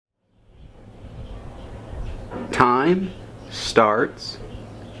time starts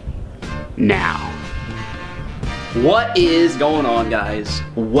now. What is going on, guys?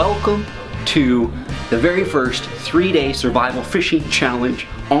 Welcome to the very first 3-day survival fishing challenge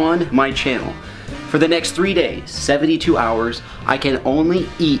on my channel. For the next 3 days, 72 hours, I can only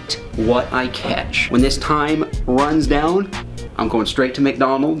eat what I catch. When this time runs down, I'm going straight to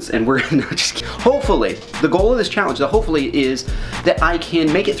McDonald's and we're not just kidding. Hopefully, the goal of this challenge, hopefully, is that I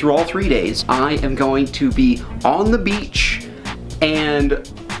can make it through all 3 days. I am going to be on the beach and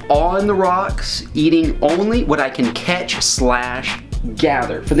on the rocks, eating only what I can catch /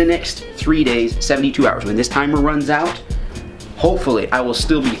 gather for the next 3 days, 72 hours. When this timer runs out, hopefully I will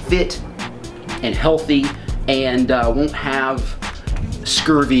still be fit and healthy and won't have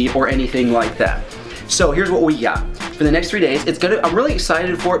scurvy or anything like that. So here's what we got. For the next 3 days, I'm really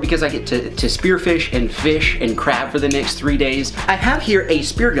excited for it because I get to spearfish and fish and crab for the next 3 days. I have here a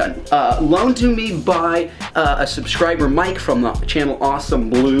spear gun, loaned to me by a subscriber, Mike, from the channel Awesome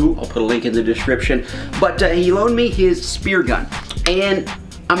Blue. I'll put a link in the description. But he loaned me his spear gun. And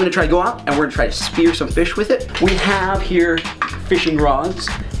I'm gonna try to go out and we're gonna try to spear some fish with it. We have here fishing rods.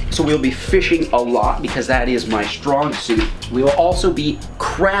 So we'll be fishing a lot because that is my strong suit. We will also be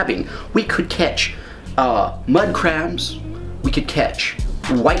crabbing. We could catch mud crabs, we could catch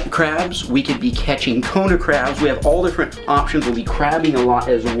white crabs, we could be catching Kona crabs. We have all different options. We'll be crabbing a lot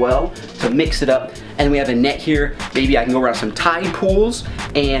as well to mix it up. And we have a net here. Maybe I can go around some tide pools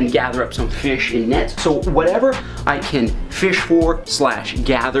and gather up some fish in nets. So whatever I can fish for /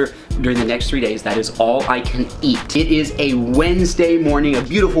 gather during the next 3 days, that is all I can eat. It is a Wednesday morning, a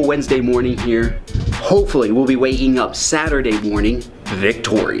beautiful Wednesday morning here. Hopefully we'll be waking up Saturday morning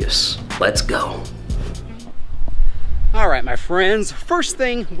victorious. Let's go. All right, my friends, first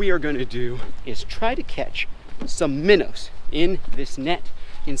thing we are gonna do is try to catch some minnows in this net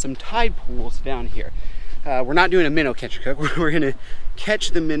in some tide pools down here. We're not doing a minnow catch and cook. We're gonna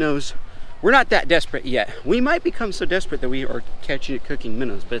catch the minnows. We're not that desperate yet. We might become so desperate that we are catching and cooking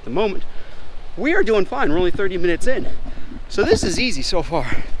minnows, but at the moment, we are doing fine. We're only 30 minutes in. So this is easy so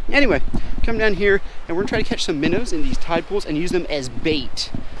far. Anyway, come down here and we're gonna try to catch some minnows in these tide pools and use them as bait.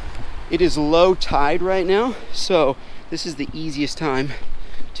 It is low tide right now, so this is the easiest time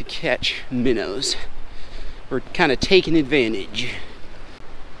to catch minnows. We're kind of taking advantage.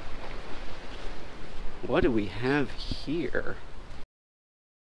 What do we have here?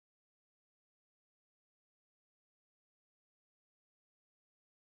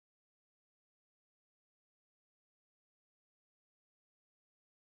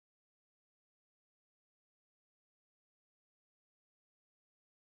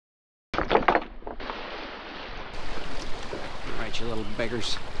 Alright, you little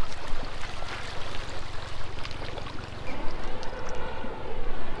beggars.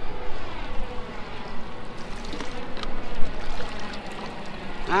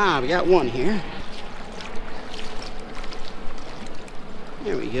 Ah, we got one here.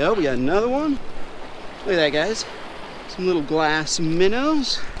 There we go, we got another one. Look at that, guys. Some little glass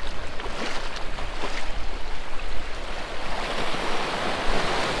minnows.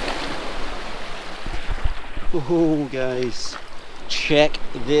 Oh, guys, check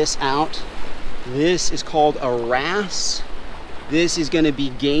this out. This is called a wrasse. This is gonna be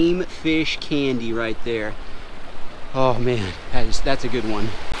game fish candy right there. Oh man, that's a good one.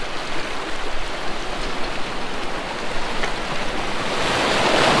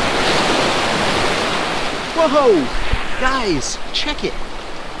 Whoa, guys, check it.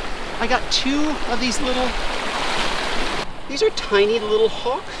 I got 2 of these little, these are tiny little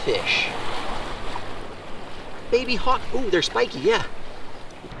hawkfish. Baby hawk, oh, they're spiky, yeah.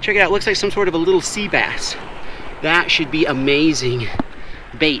 Check it out, looks like some sort of a little sea bass. That should be amazing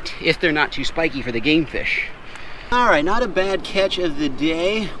bait, if they're not too spiky for the game fish. All right, not a bad catch of the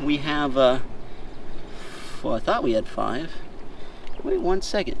day. We have, well, I thought we had 5. Wait 1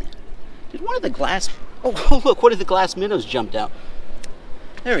 second. Did one of the glass, oh look, one of the glass minnows jumped out.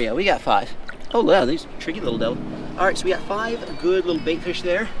 There we go, we got 5. Oh wow, these tricky little devil. All right, so we got 5 good little bait fish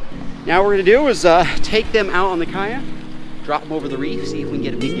there. Now what we're gonna do is take them out on the kayak, drop them over the reef, see if we can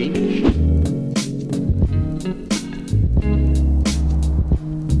get a big game fish.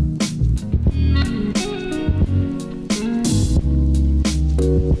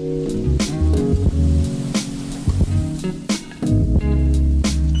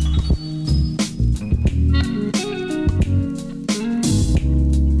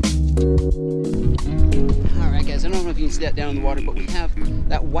 That down in the water, but we have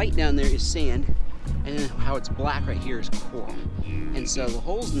that white down there is sand, and then how it's black right here is coral. And so the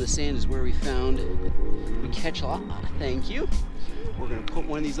holes in the sand is where we found we catch a lot. Thank you. We're gonna put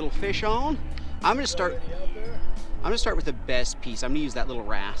one of these little fish on, I'm gonna start with the best piece. I'm gonna use that little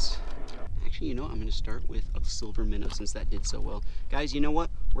wrasse. Actually, you know what? I'm gonna start with a silver minnow since that did so well. Guys, you know what?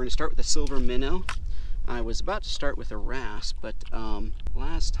 We're gonna start with a silver minnow. I was about to start with a wrasse, but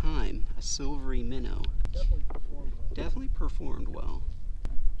last time, a silvery minnow definitely performed well.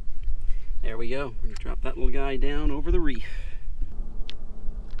 There we go. We're gonna drop that little guy down over the reef.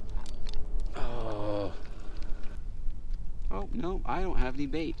 Oh no, I don't have any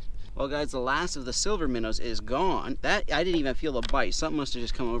bait. Well guys, the last of the silver minnows is gone. That, I didn't even feel the bite. Something must have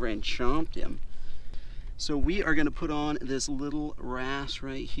just come over and chomped him. So we are gonna put on this little wrasse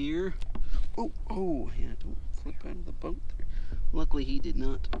right here. Oh, yeah, don't flip out of the boat there. Luckily he did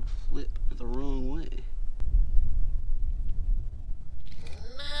not flip the wrong way.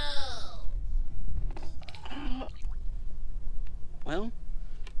 No! Well,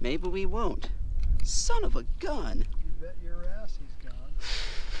 maybe we won't. Son of a gun! You bet your ass he's gone.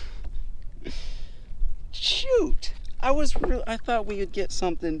 Shoot! I thought we would get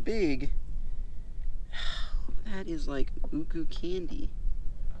something big. That is like uku candy.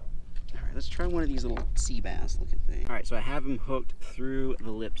 Alright, let's try one of these little sea bass looking things. Alright, so I have him hooked through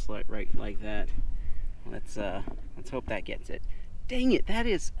the lips right like that. Let's hope that gets it. Dang it,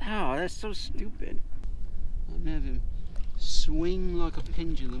 that's so stupid. I'm gonna have him swing like a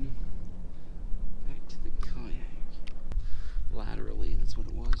pendulum back to the kayak. Laterally, that's what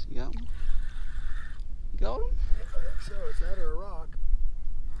it was. You got one? You got him? I think so. It's that or a rock.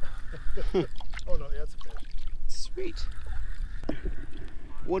 Oh no, that's a fish. Sweet.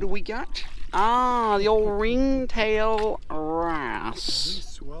 What do we got? Ah, the old ringtail wrasse. He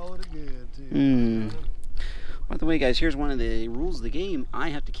swallowed it good too. By the way, guys, here's one of the rules of the game. I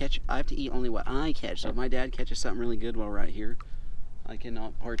have to eat only what I catch. So if my dad catches something really good while we're out here, I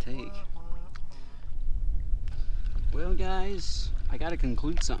cannot partake. Well, guys, I gotta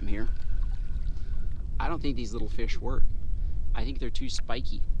conclude something here. I don't think these little fish work. I think they're too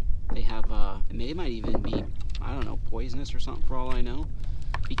spiky. They have, they might even be, I don't know, poisonous or something for all I know.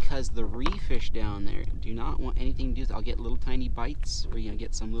 Because the reef fish down there do not want anything to do with it. I'll get little tiny bites, or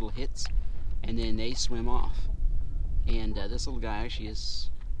get some little hits, and then they swim off. And this little guy actually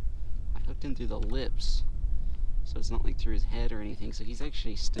I hooked him through the lips, so it's not like through his head or anything, so he's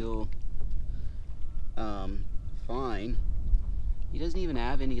actually still fine. He doesn't even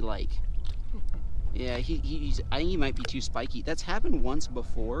have any yeah, I think he might be too spiky. That's happened once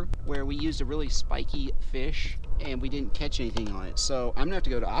before where we used a really spiky fish and we didn't catch anything on it, so I'm gonna have to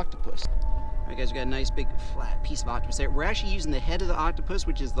go to octopus. All right guys, we got a nice big flat piece of octopus there. We're actually using the head of the octopus,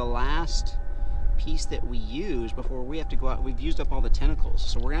 which is the last piece that we use before we have to go out. We've used up all the tentacles,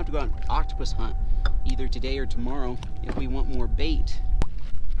 so we're gonna have to go on an octopus hunt either today or tomorrow if we want more bait.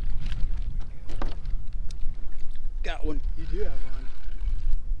 Got one. You do have one.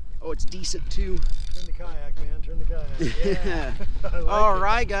 Oh, it's decent too. Turn the kayak, man. Turn the kayak. Yeah. All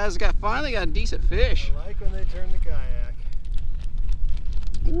right, guys. Finally got a decent fish. I like when they turn the kayak.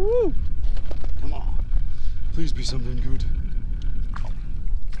 Woo! Come on. Please be something good.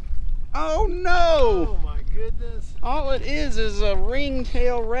 Oh no! Oh my goodness! All it is a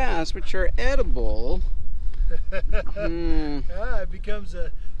ringtail wrasse, which are edible. Yeah, it becomes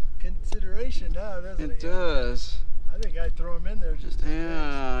a consideration now, doesn't it? It does. I think I'd throw them in there just in case.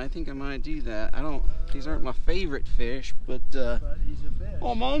 I think I might do that. I don't. These aren't my favorite fish, but he's a fish.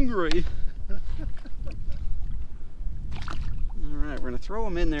 I'm hungry. All right, we're gonna throw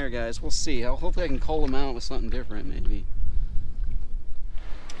them in there, guys. We'll see. Hopefully, I can cull them out with something different, maybe.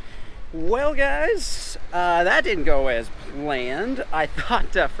 Well, guys, that didn't go as planned. I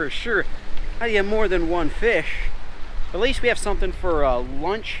thought for sure I'd get more than one fish. At least we have something for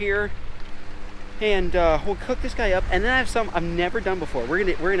lunch here. And we'll cook this guy up, and then I have some I've never done before. We're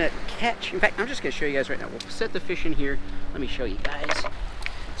gonna catch. In fact, I'm just gonna show you guys right now. We'll set the fish in here. Let me show you guys.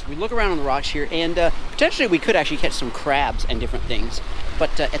 So we look around on the rocks here, and potentially we could actually catch some crabs and different things.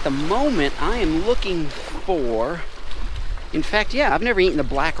 But at the moment, I am looking for. In fact, yeah, I've never eaten the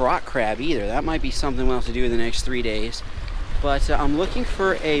black rock crab either. That might be something we'll have to do in the next 3 days. But I'm looking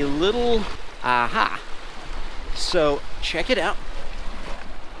for a little aha. So check it out.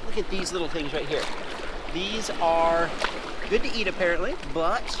 Look at these little things right here. These are good to eat apparently,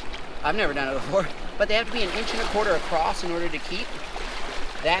 but I've never done it before. But they have to be 1.25 inches across in order to keep.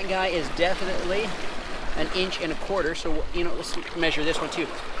 That guy is definitely 1.25 inches. So, let's measure this one too.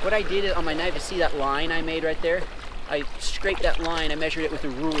 What I did on my knife is see that line I made right there? I scraped that line, I measured it with a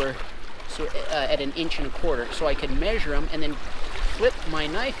ruler so at 1.25 inches so I could measure them and then flip my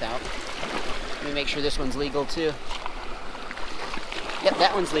knife out. Let me make sure this one's legal too. Yep,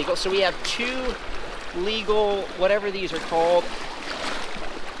 that one's legal. So we have 2 legal, whatever these are called.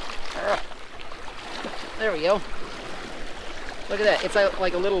 There we go. Look at that. It's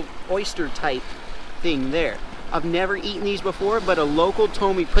like a little oyster type thing there. I've never eaten these before, but a local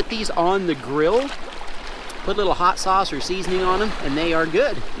told me put these on the grill, put a little hot sauce or seasoning on them, and they are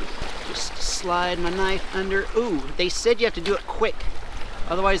good. Just slide my knife under. Ooh, they said you have to do it quick.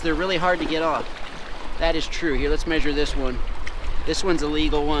 Otherwise, they're really hard to get off. That is true. Here, let's measure this one. This one's a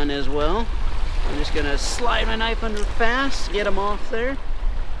legal one as well. I'm just gonna slide my knife under fast, get them off there.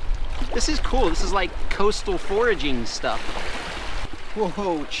 This is cool. This is like coastal foraging stuff.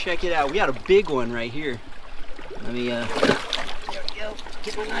 Whoa, check it out. We got a big one right here. Let me, there we go.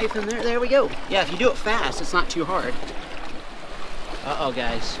 Get my knife in there. There we go. Yeah, if you do it fast, it's not too hard. Uh-oh,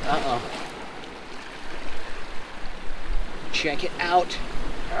 guys. Uh-oh. Check it out.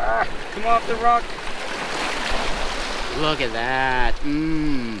 Ah, come off the rock. Look at that.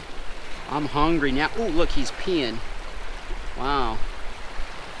 I'm hungry now. Oh, look, he's peeing. Wow.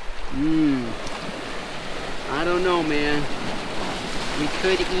 I don't know, man. We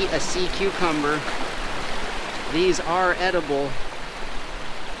could eat a sea cucumber. These are edible.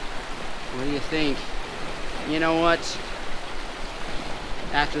 What do you think? You know what?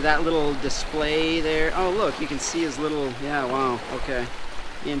 After that little display there. Oh, look, you can see his little, yeah, wow, okay.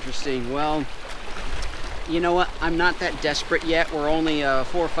 Interesting. Well, you know what? I'm not that desperate yet. We're only 4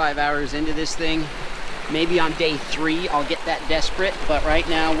 or 5 hours into this thing. Maybe on day 3 I'll get that desperate, but right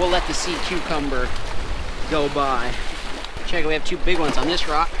now we'll let the sea cucumber go by. Check it, we have 2 big ones on this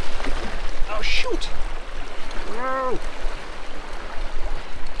rock. Oh, shoot! Whoa!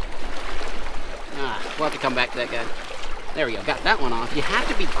 We'll have to come back to that guy. There we go, got that one off. You have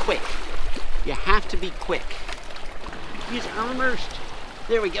to be quick. You have to be quick. He's immersed.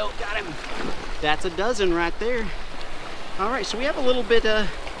 There we go, got him. That's a dozen right there. All right, so we have a little bit,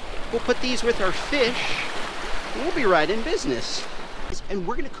 we'll put these with our fish, and we'll be right in business. And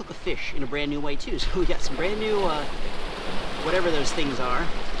we're gonna cook a fish in a brand new way too. So we got some brand new, whatever those things are,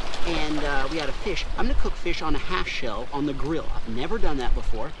 and we got a fish. I'm gonna cook fish on a half shell on the grill. I've never done that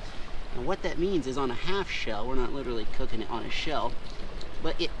before. And what that means is on a half shell, we're not literally cooking it on a shell,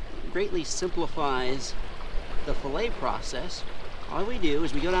 but it greatly simplifies the fillet process. All we do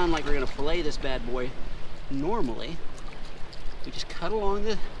is we go down like we're gonna fillet this bad boy normally. We just cut along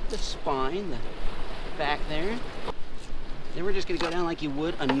the spine, the back there. Then we're just gonna go down like you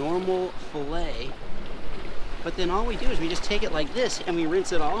would a normal fillet. But then all we do is we just take it like this and we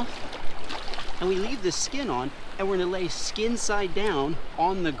rinse it off and we leave the skin on, and we're gonna lay skin side down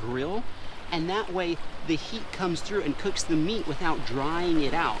on the grill, and that way the heat comes through and cooks the meat without drying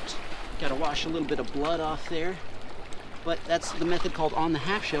it out. Gotta wash a little bit of blood off there. But that's the method called on the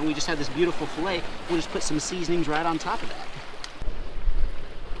half shell. We just have this beautiful fillet. We'll just put some seasonings right on top of that.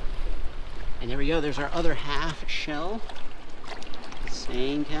 And there we go, there's our other half shell.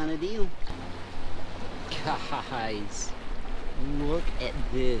 Same kind of deal. Guys, look at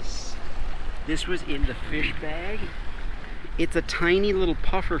this. This was in the fish bag. It's a tiny little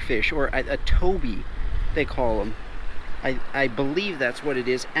puffer fish, or a Toby, they call them. I believe that's what it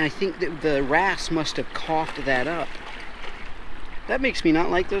is. And I think that the wrasse must have coughed that up. That makes me not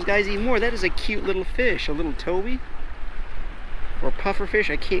like those guys even more. That is a cute little fish, a little Toby. Or puffer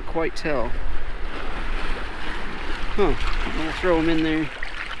fish, I can't quite tell. Huh, I'm gonna throw them in there.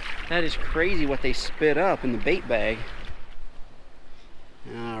 That is crazy what they spit up in the bait bag.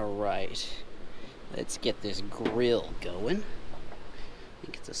 All right, let's get this grill going. I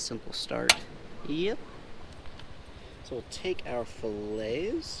think it's a simple start. Yep. So we'll take our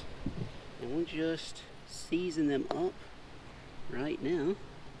fillets and we'll just season them up right now.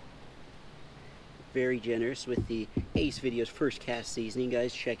 Very generous with the Ace Videos First Cast seasoning.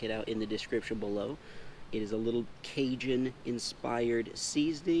 Guys, check it out in the description below. It is a little Cajun inspired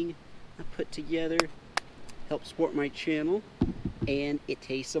seasoning I put together. Help support my channel, and it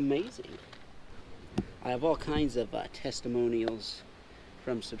tastes amazing. I have all kinds of testimonials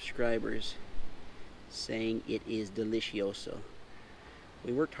from subscribers saying it is delicioso.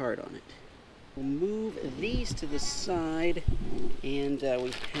 We worked hard on it. We'll move these to the side, and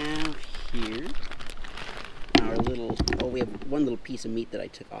we have here our little, oh, we have one little piece of meat that I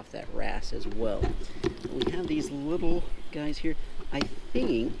took off that wrasse as well. We have these little guys here. I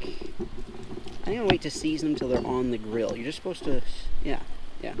think I'm gonna wait to season them until they're on the grill. You're just supposed to, yeah.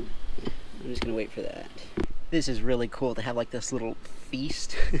 I'm just gonna wait for that. This is really cool to have like this little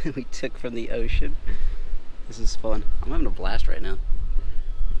feast we took from the ocean. This is fun. I'm having a blast right now.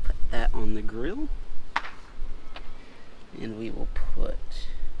 Put that on the grill, and we will put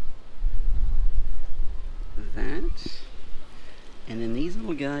that, and then these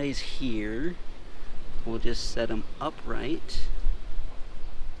little guys here, we'll just set them upright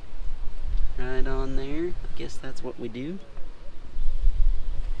right right on there. I guess that's what we do.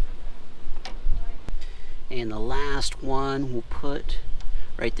 And the last one we'll put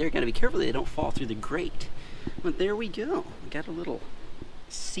right there. Gotta be careful they don't fall through the grate. But there we go. We got a little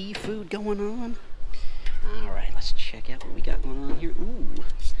seafood going on. Alright, let's check out what we got going on here. Ooh.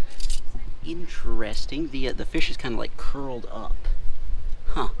 Interesting. The fish is kind of like curled up.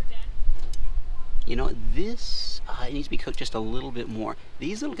 Huh. You know, this it needs to be cooked just a little bit more.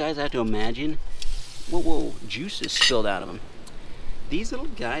 These little guys, I have to imagine, whoa, juice is spilled out of them. These little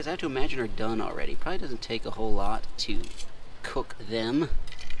guys, I have to imagine, are done already. Probably doesn't take a whole lot to cook them.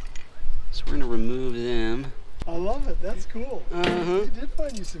 So we're gonna remove them. I love it. That's cool. Uh-huh. You did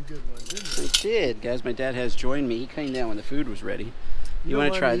find you some good ones, didn't you? I did, guys. My dad has joined me. He came down when the food was ready. You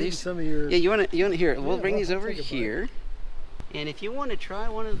want to try these? Some of your... Yeah, you want to here. We'll bring these I'll over take a bite. here. And if you want to try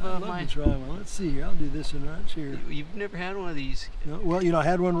one of I'd love my... to try one. Let's see here. I'll do this one right here. You've never had one of these? Well, you know, I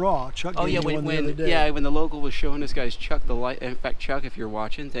had one raw. Chuck Oh gave yeah, me one the other when day. when the local was showing us, guys, Chuck the light. In fact, Chuck, if you're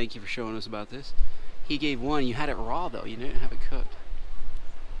watching, thank you for showing us about this. He gave one. You had it raw though. You didn't have it cooked.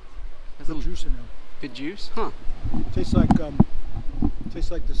 That's a Good little juice in there. good juice, huh? Tastes like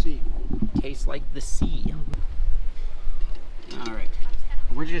the sea. Tastes like the sea. All right,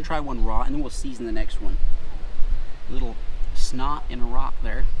 we're just gonna try one raw, and then we'll season the next one. A little snot in a rock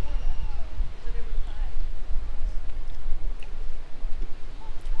there.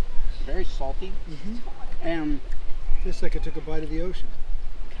 Very salty, and Tastes like I took a bite of the ocean.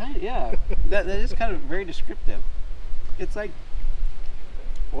 kind of, yeah. that is kind of very descriptive. It's like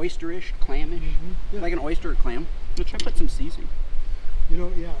oysterish, clamish, Yeah. like an oyster or clam. Let's try to put some seasoning. You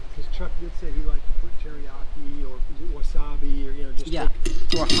know, yeah, because Chuck did say he liked to put teriyaki or wasabi or, you know, just Yeah,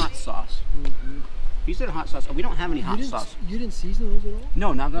 or hot sauce. You said hot sauce. Oh, we don't have any hot sauce. You didn't season those at all?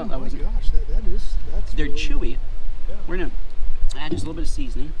 No, not Oh that. my Wasn't. gosh, that's They're really chewy. Yeah. We're gonna add just a little bit of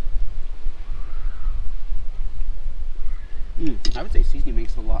seasoning. I would say seasoning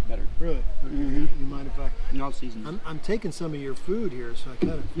makes it a lot better. Really? Okay. Mhm. You mind if I? No seasoning. I'm taking some of your food here, so I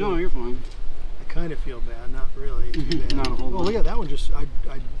kind of feel, No, you're fine. I kind of feel bad. Not really too bad. Not a whole Oh, lot. look at that one. Just I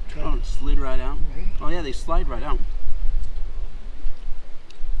tried Oh, to it slid right out. Mhm. Oh yeah, they slide right out.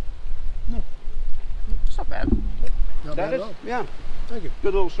 No. It's not bad. Not bad That at is, all. yeah, Thank you.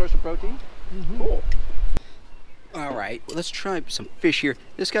 good little source of protein. Mhm. Cool. All right, well, let's try some fish here.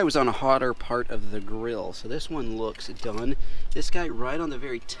 This guy was on a hotter part of the grill, so this one looks done. This guy right on the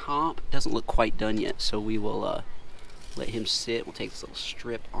very top doesn't look quite done yet, so we will let him sit. We'll take this little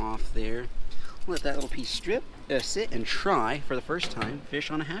strip off there. We'll let that little piece sit and try for the first time fish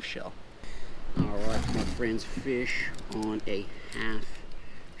on a half shell. All right, my friends, fish on a half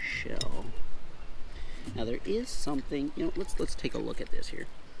shell. Now there is something, you know, let's take a look at this here.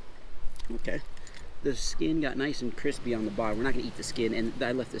 Okay. The skin got nice and crispy on the bottom. We're not going to eat the skin, and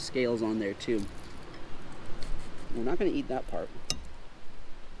I left the scales on there too. We're not going to eat that part.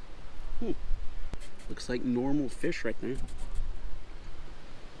 Looks like normal fish right there.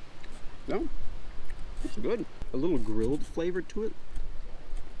 No, it's good. A little grilled flavor to it.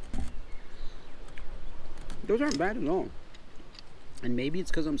 Those aren't bad at all. And maybe it's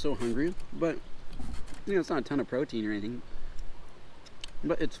because I'm so hungry, but you know, it's not a ton of protein or anything.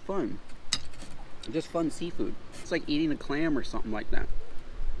 But it's fun. Just fun seafood. It's like eating a clam or something like that.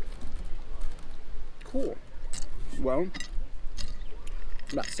 Cool. Well,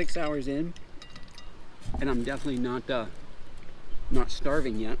 about 6 hours in, and I'm definitely not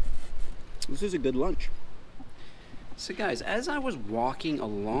starving yet. This is a good lunch. So guys, as I was walking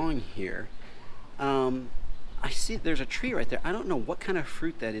along here, I see there's a tree right there. I don't know what kind of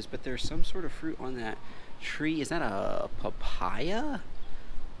fruit that is, but there's some sort of fruit on that tree. Is that a papaya?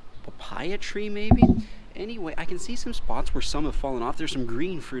 Papaya tree maybe? Anyway, I can see some spots where some have fallen off. There's some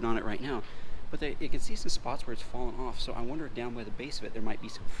green fruit on it right now, but you can see some spots where it's fallen off, so I wonder if down by the base of it there might be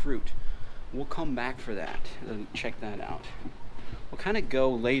some fruit. We'll come back for that and check that out. We'll kind of go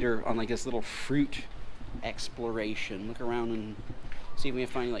later on like this little fruit exploration. Look around and see if we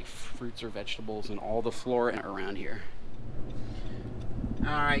can find like fruits or vegetables and all the flora around here.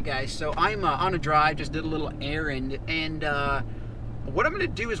 Alright guys, so I'm on a drive, just did a little errand, and what I'm going to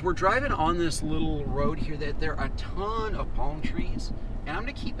do is we're driving on this little road here that there are a ton of palm trees, and I'm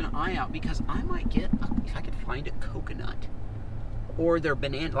going to keep an eye out because I might get, if I could find a coconut, or there are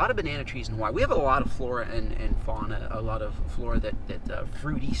a lot of banana trees in Hawaii. We have a lot of flora and fauna, a lot of flora that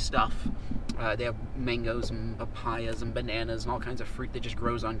fruity stuff. They have mangoes and papayas and bananas and all kinds of fruit that just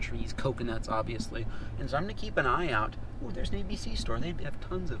grows on trees, coconuts obviously, and so I'm going to keep an eye out. Oh, there's an ABC store. They have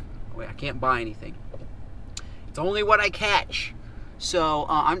tons of, wait, I can't buy anything. It's only what I catch. So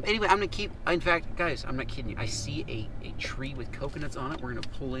anyway, I'm gonna keep. In fact, guys, I'm not kidding you. I see a tree with coconuts on it. We're gonna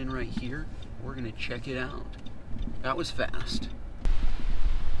pull in right here. We're gonna check it out. That was fast.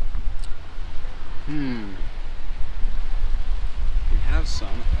 We have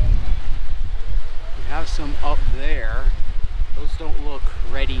some. We have some up there. Those don't look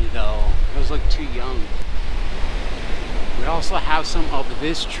ready though. Those look too young. We also have some up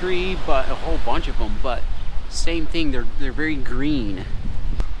this tree, but a whole bunch of them. But same thing. They're very green.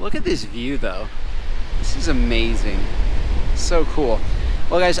 Look at this view though. This is amazing. So cool.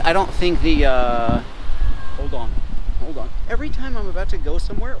 Well, guys, I don't think the. Hold on. Every time I'm about to go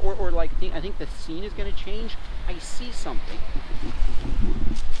somewhere, or like I think the scene is gonna change, I see something.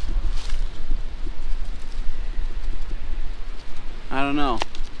 I don't know.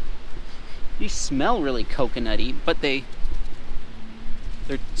 These smell really coconutty, but they're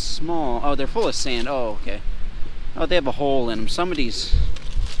small. Oh, they're full of sand. Oh, okay. Oh, they have a hole in them. Somebody's.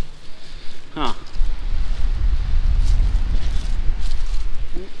 Huh.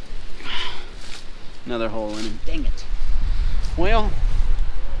 Another hole in them. Dang it. Well.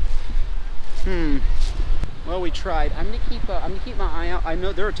 Well, we tried. I'm gonna keep my eye out. I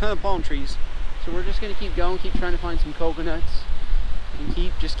know there are a ton of palm trees, so we're just gonna keep going, keep trying to find some coconuts, and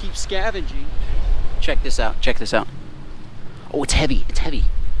just keep scavenging. Check this out. Check this out. Oh, it's heavy. It's heavy.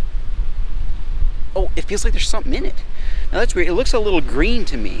 Oh, it feels like there's something in it. Now that's weird. It looks a little green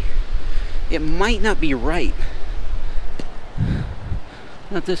to me. It might not be ripe.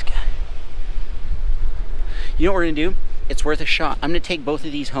 Not this guy. You know what we're gonna do? It's worth a shot. I'm gonna take both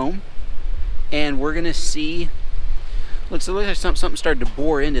of these home, and we're gonna see. Looks like something started to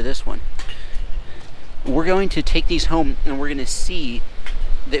bore into this one. We're going to take these home, and we're gonna see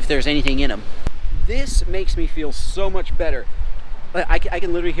if there's anything in them. This makes me feel so much better. I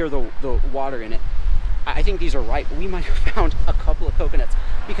can literally hear the water in it. I think these are ripe. We might have found a couple of coconuts,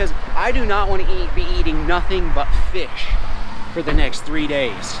 because I do not want to be eating nothing but fish for the next 3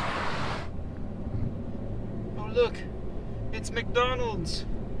 days. Oh, look. It's McDonald's.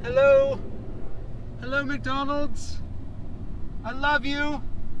 Hello. Hello, McDonald's. I love you.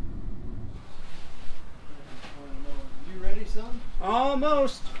 You ready, son?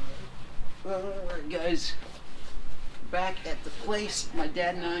 Almost. Alright, guys. Back at the place, my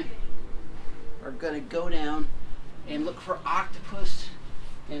dad and I are gonna go down and look for octopus,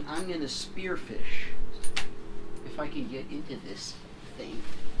 and I'm gonna spearfish if I can get into this thing.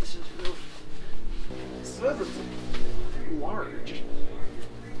 This is real. This is large.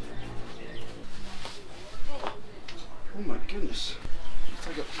 Oh my goodness. It's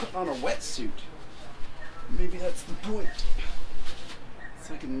like I put on a wetsuit. Maybe that's the point. It's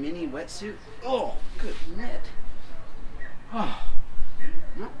like a mini wetsuit. Oh, good net. Oh,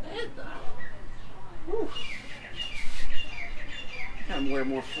 not bad though. Whew. I gotta wear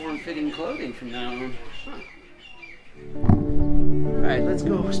more form-fitting clothing from now on. Huh. Alright, let's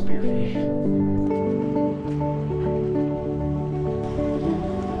go spearfish.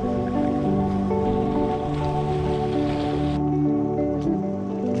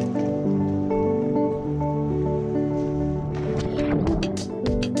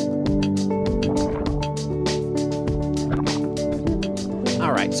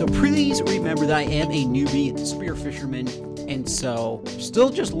 So please remember that I am a newbie spear fisherman, and so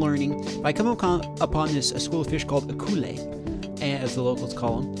still just learning. I come upon this school of fish called a coulee, as the locals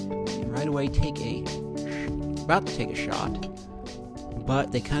call them, and right away about to take a shot,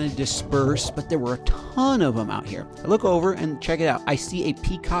 but they kind of disperse. But there were a ton of them out here. I look over and check it out. I see a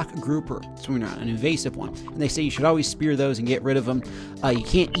peacock grouper swimming around, an invasive one, and they say you should always spear those and get rid of them. You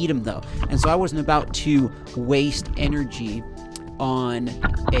can't eat them though, and so I wasn't about to waste energy on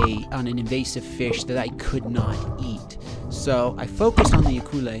an invasive fish that I could not eat. So I focused on the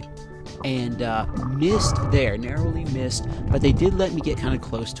coulee and narrowly missed, but they did let me get kind of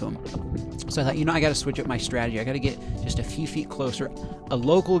close to them. So I thought, I got to switch up my strategy. I got to get just a few feet closer. A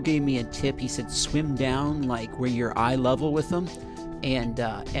local gave me a tip. He said swim down like where you're eye level with them, and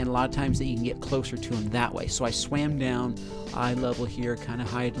a lot of times that you can get closer to them that way. So I swam down eye level here, kind of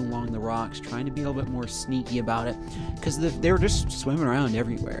hiding along the rocks, trying to be a little bit more sneaky about it, because they were just swimming around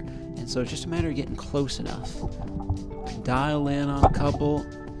everywhere, and so it's just a matter of getting close enough. Dial in on a couple,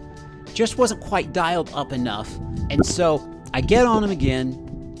 just wasn't quite dialed up enough, and so I get on them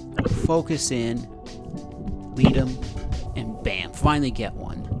again, focus in, lead them, and bam, finally get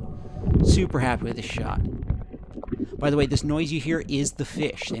one. Super happy with the shot. By the way, this noise you hear is the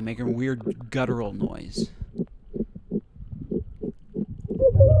fish. They make a weird guttural noise.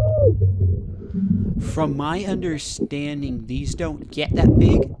 From my understanding, these don't get that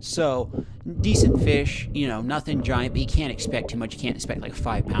big, so decent fish, you know, nothing giant, but you can't expect too much. You can't expect like a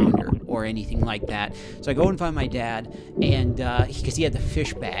 5-pounder or anything like that. So I go and find my dad, and because he had the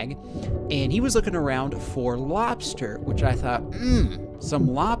fish bag, and he was looking around for lobster, which I thought, some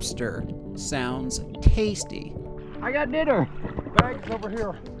lobster sounds tasty. I got dinner. Bag's over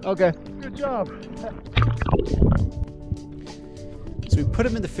here. Okay. Good job. So we put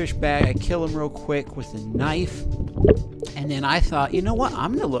him in the fish bag. I kill him real quick with a knife. And then I thought, you know what?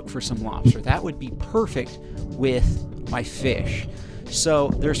 I'm going to look for some lobster. That would be perfect with my fish. So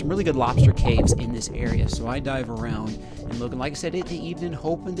there's some really good lobster caves in this area. So I dive around and look. And like I said, in the evening,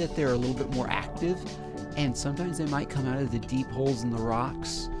 hoping that they're a little bit more active. And sometimes they might come out of the deep holes in the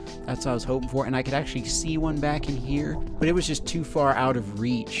rocks. That's what I was hoping for. And I could actually see one back in here. But it was just too far out of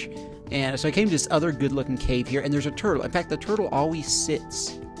reach. And so I came to this other good-looking cave here. And there's a turtle. In fact, the turtle always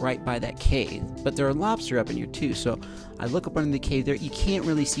sits right by that cave, but there are lobster up in here too. So I look up under the cave there. You can't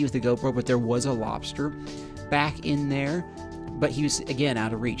really see with the GoPro, but there was a lobster back in there, but he was again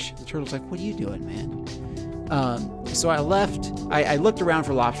out of reach. The turtle's like, "What are you doing, man?" So I left. I looked around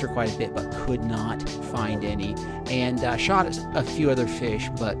for lobster quite a bit, but could not find any, and shot a few other fish,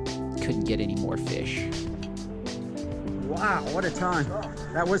 but couldn't get any more fish. Wow, what a time!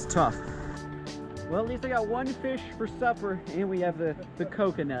 That was tough. Well, at least I got one fish for supper, and we have the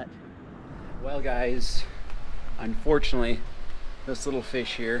coconut. Well, guys, unfortunately, this little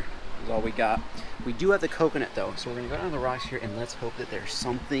fish here is all we got. We do have the coconut, though, so we're going to go down the rocks here, and let's hope that there's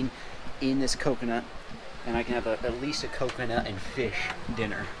something in this coconut, and I can have at least a coconut and fish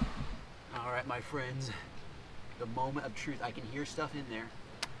dinner. All right, my friends, the moment of truth. I can hear stuff in there.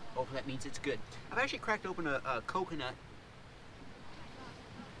 Hopefully that means it's good. I've actually cracked open a coconut.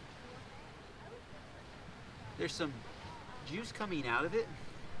 There's some juice coming out of it,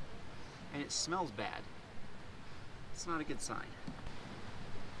 and it smells bad. It's not a good sign.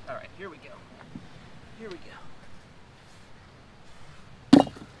 All right, here we go. Here we go.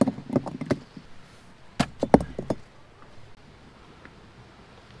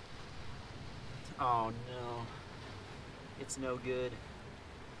 Oh no, it's no good.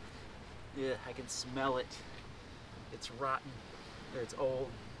 Yeah, I can smell it. It's rotten, or it's old.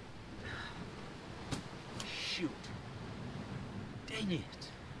 Shoot. Dang it.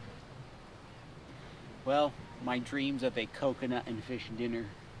 Well, my dreams of a coconut and fish dinner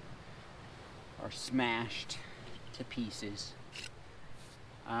are smashed to pieces.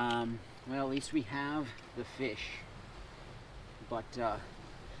 Well, at least we have the fish. But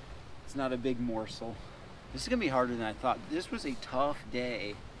it's not a big morsel. This is gonna be harder than I thought. This was a tough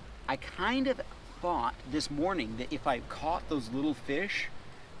day. I kind of thought this morning that if I caught those little fish,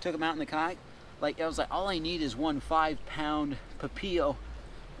 took them out in the kayak, like I was like, all I need is one 5-pound papillo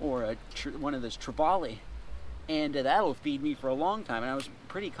or one of those trevally, and that'll feed me for a long time. And I was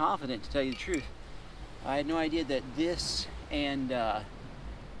pretty confident, to tell you the truth. I had no idea that this and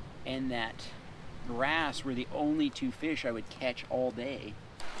that grass were the only two fish I would catch all day.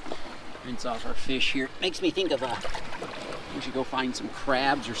 Rinse off our fish here. Makes me think of we should go find some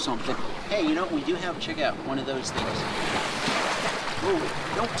crabs or something. Hey, you know what we do have? Check out one of those things.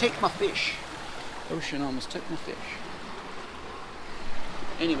 Oh, don't take my fish. Ocean almost took my fish.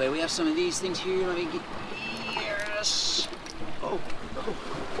 Anyway, we have some of these things here. Let me get. Yes. Oh.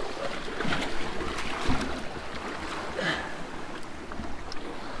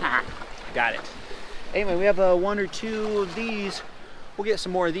 Ah, got it. Anyway, we have one or two of these. We'll get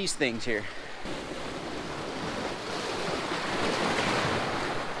some more of these things here.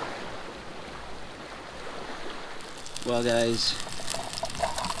 Well, guys,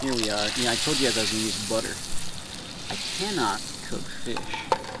 here we are. Yeah, I told you guys I was going to use butter. I cannot cook fish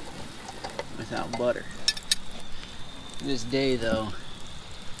without butter. This day, though,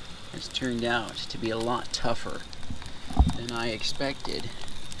 has turned out to be a lot tougher than I expected.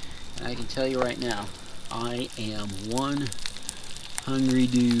 And I can tell you right now, I am one hungry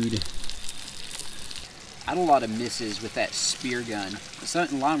dude. I had a lot of misses with that spear gun. A lot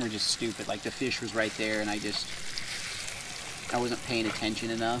of them were just stupid. Like the fish was right there, and I wasn't paying attention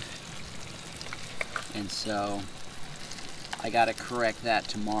enough. And so I gotta correct that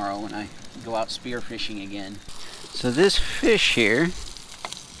tomorrow when I go out spearfishing again. So this fish here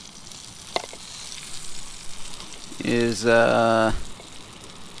is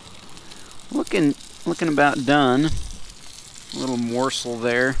looking about done. A little morsel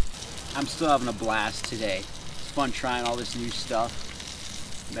there. I'm still having a blast today. It's fun trying all this new stuff.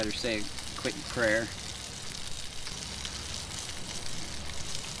 Better say a quick prayer.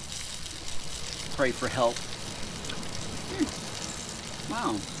 Pray for help.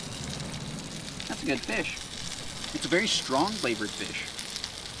 Wow, that's a good fish. It's a very strong flavored fish.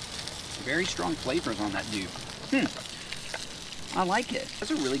 Very strong flavors on that dude. I like it.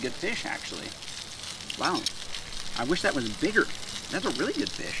 That's a really good fish, actually. Wow. I wish that was bigger. That's a really good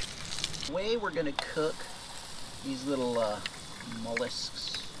fish. The way we're gonna cook these little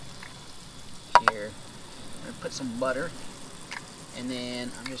mollusks here, I'm gonna put some butter, and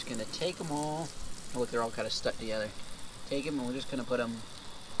then I'm just gonna take them all. Oh, look, they're all kind of stuck together. Take them, and we're just gonna put them,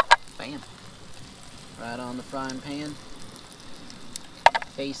 bam, right on the frying pan,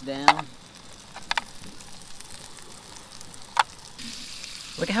 face down.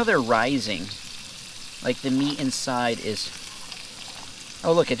 Look at how they're rising. Like the meat inside is...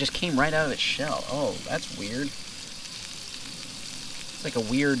 Oh look, it just came right out of its shell. Oh, that's weird. It's like a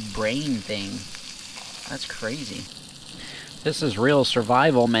weird brain thing. That's crazy. This is real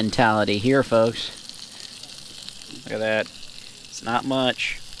survival mentality here, folks. Look at that. It's not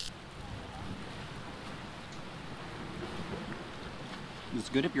much. It's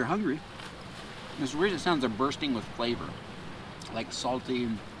good if you're hungry. It's weird, it sounds like bursting with flavor. Like salty,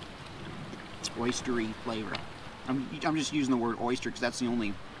 oystery flavor. I'm just using the word oyster because that's the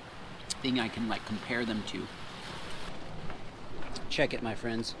only thing I can like compare them to. Check it, my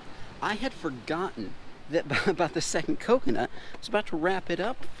friends. I had forgotten that about the second coconut. I was about to wrap it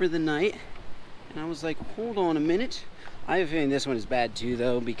up for the night, and I was like, hold on a minute. I have a feeling this one is bad too,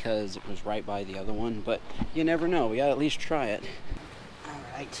 though, because it was right by the other one, but you never know. We gotta at least try it. All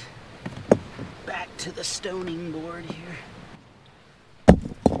right, back to the stoning board here.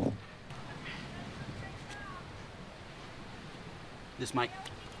 This might,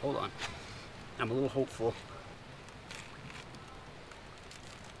 hold on, I'm a little hopeful.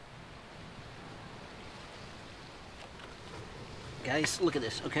 Guys, look at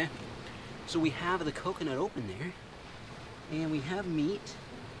this, okay? So we have the coconut open there, and we have meat.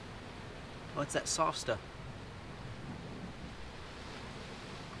 What's that soft stuff?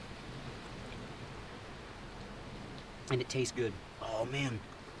 And it tastes good. Oh man,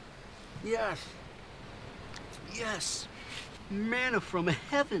 yes, yes. Manna from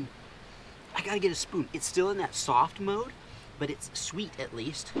heaven. I gotta get a spoon. It's still in that soft mode, but it's sweet at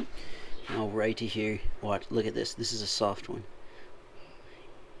least. Now right to here, watch, look at this. This is a soft one.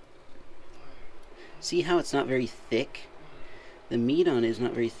 See how it's not very thick? The meat on it is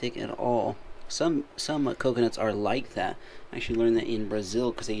not very thick at all. Some coconuts are like that. I actually learned that in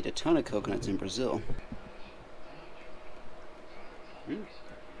Brazil because they eat a ton of coconuts in Brazil.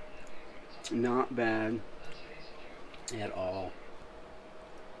 Not bad at all.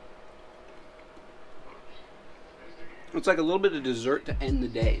 It's like a little bit of dessert to end the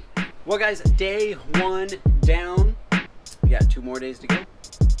day. Well guys, day one down. We got 2 more days to go.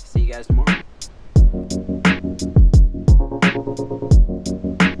 See you guys tomorrow.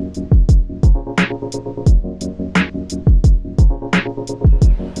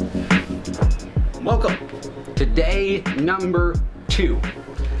 Welcome to day number 2.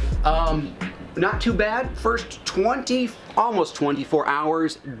 Not too bad. First almost 24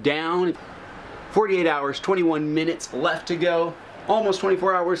 hours down. 48 hours, 21 minutes left to go. Almost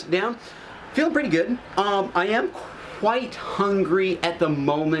 24 hours down. Feeling pretty good. I am quite hungry at the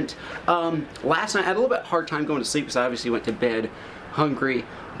moment. Last night I had a little bit hard time going to sleep because I obviously went to bed hungry,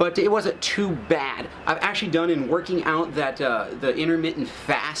 but it wasn't too bad. I've actually done in working out that the intermittent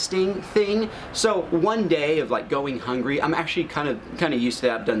fasting thing. So one day of like going hungry, I'm actually kind of used to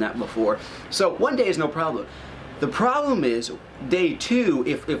that. I've done that before. So one day is no problem. The problem is day 2.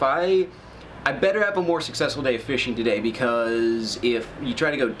 If I better have a more successful day of fishing today, because if you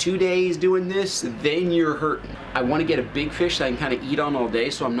try to go 2 days doing this, then you're hurting. I want to get a big fish that I can kind of eat on all day,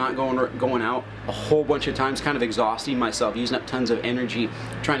 so I'm not going out a whole bunch of times, kind of exhausting myself, using up tons of energy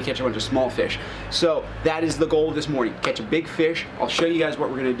trying to catch a bunch of small fish. So that is the goal this morning, catch a big fish. I'll show you guys what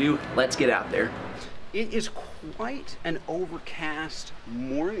we're going to do. Let's get out there. It is quite an overcast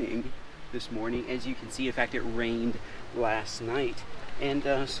morning this morning, as you can see. In fact, it rained last night. And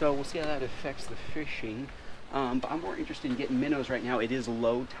so we'll see how that affects the fishing. But I'm more interested in getting minnows right now. It is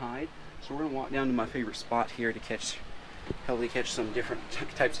low tide, so we're gonna walk down to my favorite spot here to hopefully catch some different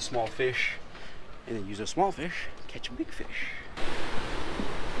types of small fish, and then use those small fish to catch a big fish.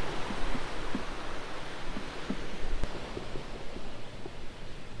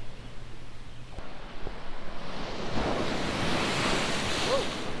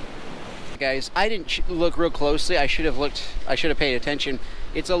 Guys, I didn't look real closely. I should have paid attention.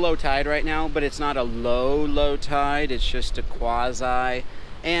 It's a low tide right now, but it's not a low tide. It's just a quasi.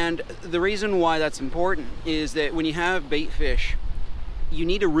 And the reason why that's important is that when you have bait fish, you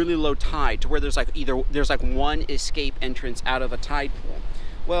need a really low tide to where there's like one escape entrance out of a tide pool.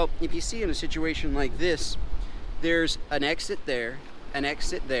 Well, if you see in a situation like this, there's an exit there, an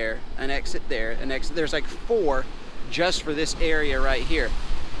exit there, an exit there, an exit. There's like 4 just for this area right here.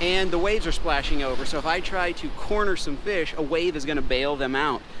 And the waves are splashing over, so if I try to corner some fish, a wave is gonna bail them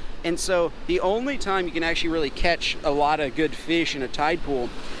out. And so the only time you can actually really catch a lot of good fish in a tide pool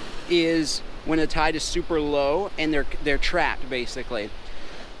is when the tide is super low and they're trapped, basically.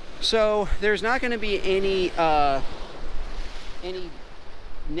 So there's not gonna be any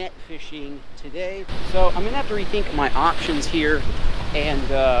net fishing today. So I'm gonna have to rethink my options here and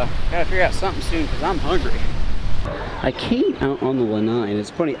gotta figure out something soon because I'm hungry. I came out on the lanai, and it's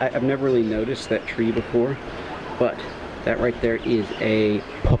funny, I've never really noticed that tree before, but that right there is a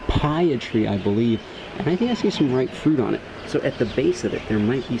papaya tree, I believe, and I think I see some ripe fruit on it. So at the base of it, there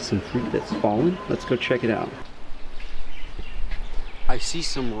might be some fruit that's fallen. Let's go check it out. I see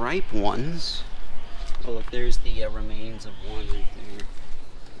some ripe ones. Oh, look, there's the remains of one right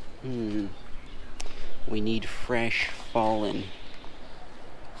there. We need fresh fallen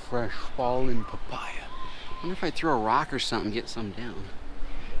papaya. I wonder if I throw a rock or something, get some down.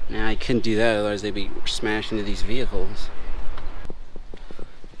 Nah, I couldn't do that, otherwise they'd be smashed into these vehicles.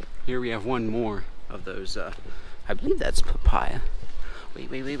 Here we have one more of those, I believe that's papaya. Wait.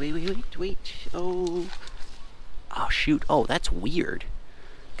 Oh shoot, oh, that's weird.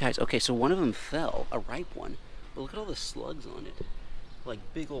 Guys, okay, so one of them fell, a ripe one, but look at all the slugs on it. Like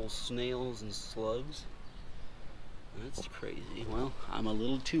big old snails and slugs. That's crazy. Well, I'm a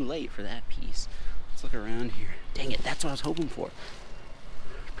little too late for that piece. Let's look around here. Dang it, that's what I was hoping for.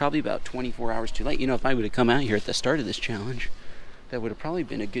 Probably about 24 hours too late. You know, if I would have come out here at the start of this challenge, that would have probably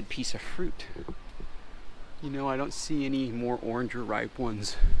been a good piece of fruit. You know, I don't see any more orange or ripe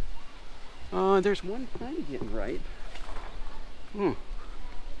ones. There's one kind of getting ripe.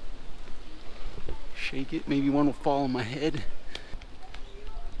 Shake it, maybe one will fall on my head.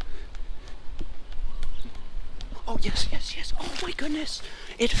 Oh, yes. Oh my goodness,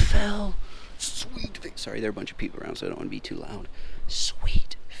 it fell. Sweet victory. Sorry, there are a bunch of people around, so I don't want to be too loud.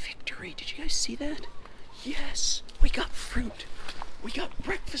 Sweet victory. Did you guys see that? Yes, we got fruit. We got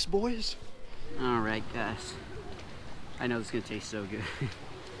breakfast, boys. All right, guys. I know this is gonna taste so good.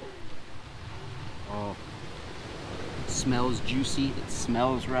 Oh, it smells juicy. It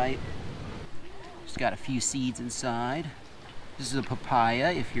smells right. Just got a few seeds inside. This is a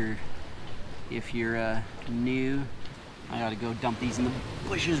papaya. If you're new, I gotta go dump these in the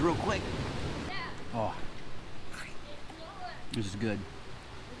bushes real quick. Oh, this is good.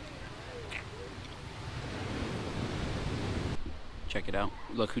 Check it out.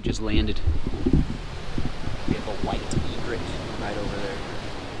 Look who just landed. We have a white egret right over there.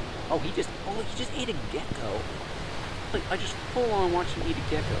 Oh, he just ate a gecko. Like, I just full on watched him eat a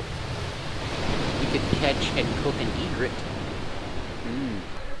gecko. We could catch and cook an egret.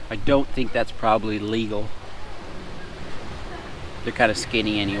 I don't think that's probably legal. They're kind of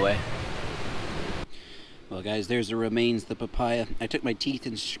skinny anyway. Well, guys, there's the remains of the papaya. I took my teeth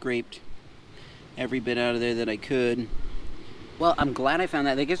and scraped every bit out of there that I could. Well, I'm glad I found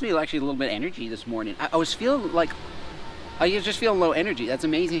that. That gives me actually a little bit of energy this morning. I was feeling like, I was just feeling low energy. That's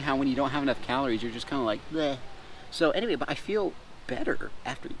amazing how when you don't have enough calories, you're just kind of like, bleh. So anyway, but I feel better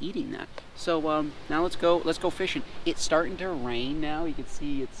after eating that. So now let's go fishing. It's starting to rain now. You can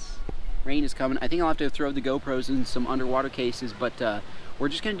see rain is coming. I think I'll have to throw the GoPros in some underwater cases, but we're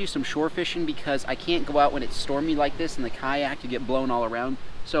just gonna do some shore fishing because I can't go out when it's stormy like this and the kayak, you get blown all around.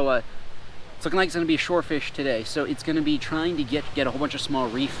 So it's looking like it's gonna be a shore fish today. So it's gonna be trying to get a whole bunch of small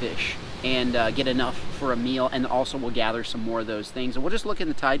reef fish and get enough for a meal, and also we'll gather some more of those things. And we'll just look in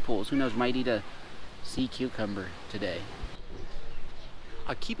the tide pools. Who knows, might eat a sea cucumber today.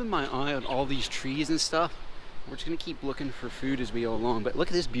 I'm keeping my eye on all these trees and stuff. We're just gonna keep looking for food as we go along. But look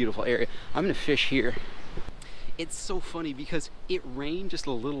at this beautiful area. I'm gonna fish here. It's so funny because it rained just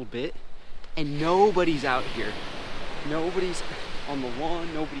a little bit and nobody's out here. Nobody's on the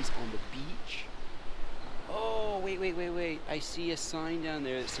lawn, nobody's on the beach. Oh, wait. I see a sign down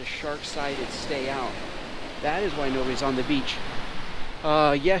there that says shark-sided, stay out. That is why nobody's on the beach.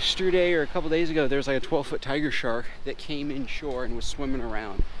 Yesterday or a couple days ago, there was like a 12-foot tiger shark that came inshore and was swimming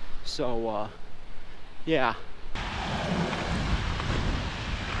around. So, yeah.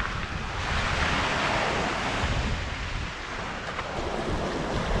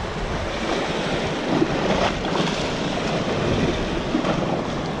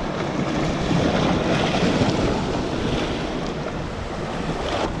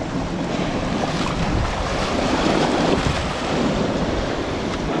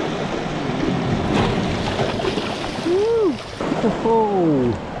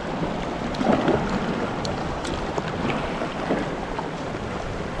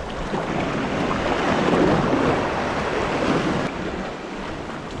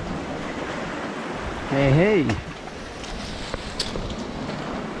 Hey.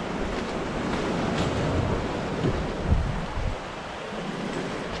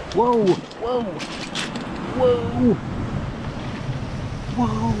 Whoa, whoa, whoa,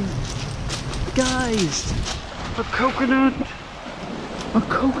 whoa. Guys, a coconut, a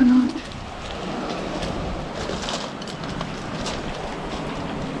coconut.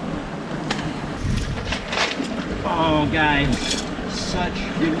 Oh, guys, such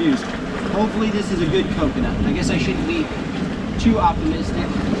good news. Hopefully this is a good coconut. I guess I shouldn't be too optimistic.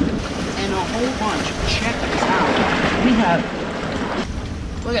 And a whole bunch. Check this out. We have,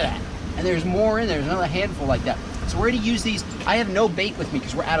 look at that. And there's more in there. There's another handful like that. So we're going to use these. I have no bait with me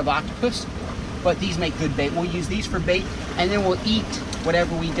because we're out of octopus. But these make good bait. We'll use these for bait. And then we'll eat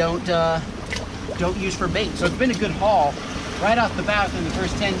whatever we don't use for bait. So it's been a good haul right off the bat in the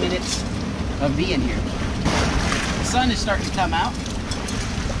first 10 minutes of being here. The sun is starting to come out.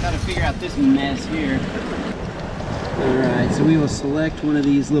 Got to figure out this mess here. Alright, so we will select one of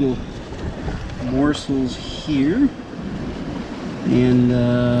these little morsels here. And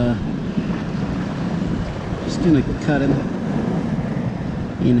just going to cut them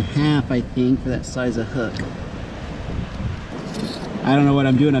in half, I think, for that size of hook. I don't know what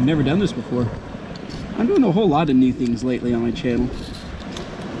I'm doing. I've never done this before. I'm doing a whole lot of new things lately on my channel.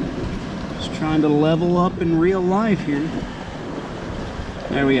 Just trying to level up in real life here.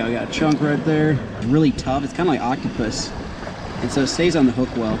 There we go, got a chunk right there. Really tough, it's kind of like octopus. And so it stays on the hook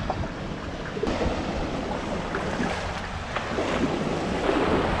well.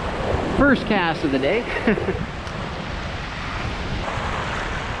 First cast of the day.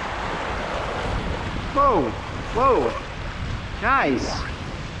 Whoa, whoa. Guys,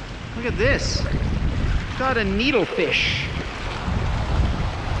 look at this. Got a needlefish.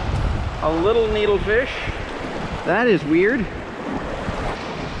 A little needlefish. That is weird.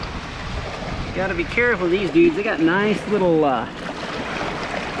 Gotta be careful of these dudes. They got nice little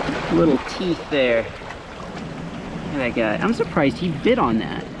little teeth there. Look at that guy. I'm surprised he bit on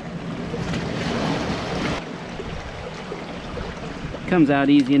that. Comes out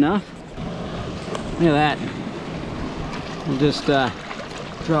easy enough. Look at that. We'll just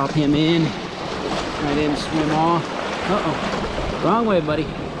drop him in. Right in, swim off. Uh-oh. Wrong way, buddy.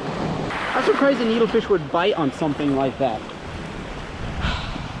 I'm surprised a needlefish would bite on something like that.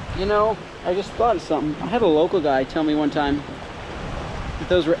 You know, I just thought of something. I had a local guy tell me one time that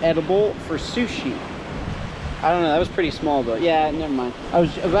those were edible for sushi. I don't know, that was pretty small though. Yeah, never mind. I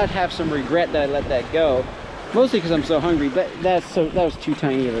was about to have some regret that I let that go. Mostly because I'm so hungry, but that was too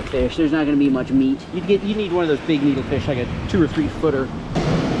tiny of a fish. There's not gonna be much meat. You need one of those big needlefish, like a 2 or 3 footer.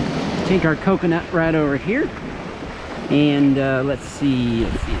 Take our coconut right over here. And let's see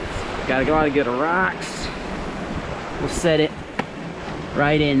this. Got a lot of good rocks. We'll set it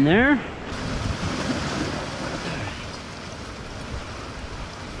right in there.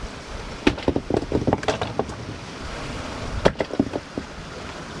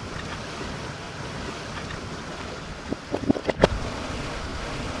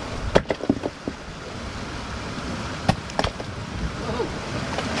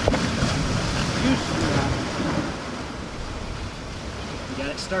 We got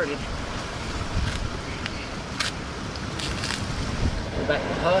it started. Back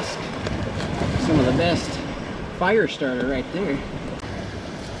to husk. Some of the best fire starter right there.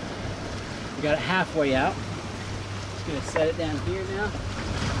 We got it halfway out. Just gonna set it down here now.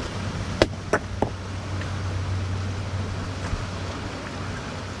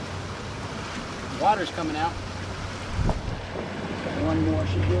 Water's coming out. One more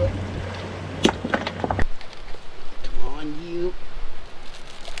should do it. Come on, you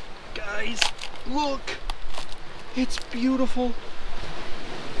guys, look. It's beautiful.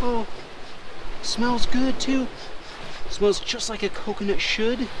 Oh, smells good too. Smells just like a coconut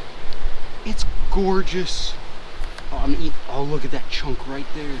should. It's gorgeous. Oh, I'm gonna eat. Oh, look at that chunk right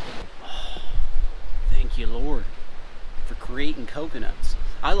there. Oh, thank you, Lord, for creating coconuts.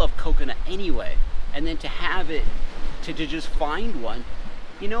 I love coconut anyway. And then to have it, to just find one.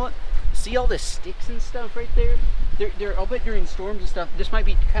 You know what? See all the sticks and stuff right there? I'll bet during storms and stuff, this might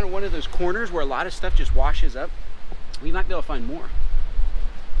be kind of one of those corners where a lot of stuff just washes up. We might be able to find more.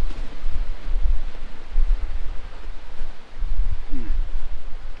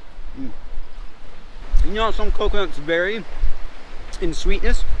 You know, some coconuts vary in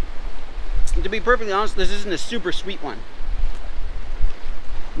sweetness. And to be perfectly honest, this isn't a super sweet one,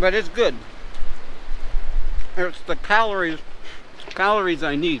 but it's good. It's the calories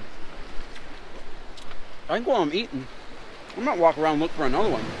I need. I think while I'm eating, I might walk around and look for another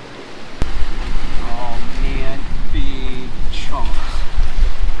one. Oh man, big chunks.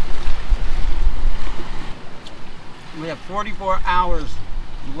 We have 44 hours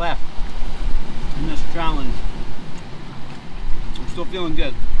left in this challenge. I'm still feeling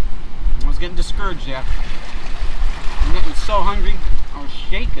good. I was getting discouraged there. I'm getting so hungry, I was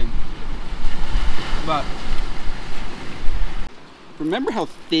shaking. But remember how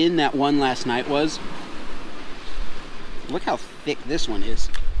thin that one last night was? Look how thick this one is.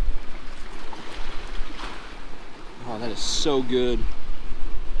 Oh, that is so good.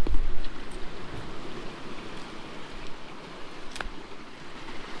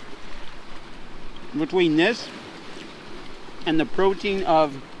 Between this and the protein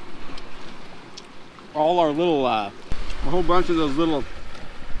of all our little, a whole bunch of those little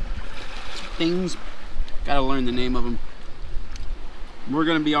things, gotta learn the name of them, we're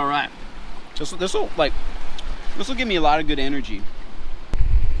gonna be all right. This will give me a lot of good energy.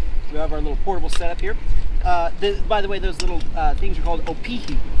 We have our little portable setup here. By the way, those little things are called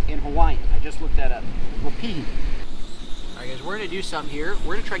opihi in Hawaiian. I just looked that up. Opihi. All right, guys, we're gonna do something here.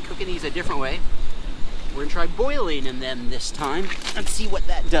 We're gonna try cooking these a different way. We're gonna try boiling in them this time and see what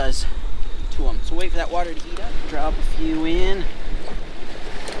that does to them. So wait for that water to heat up. Drop a few in.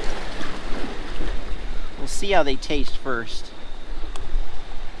 We'll see how they taste first.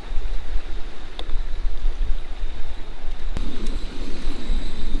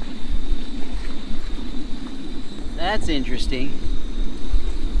 That's interesting.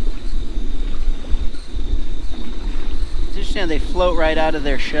 It's interesting how they float right out of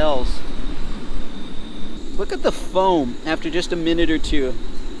their shells. Look at the foam after just a minute or two.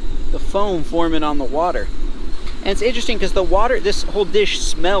 The foam forming on the water. And it's interesting because the water, this whole dish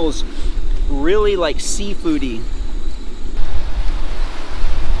smells really like seafoody.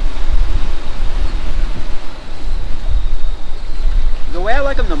 The way I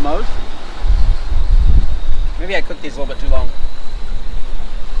like them the most, maybe I cooked these a little bit too long.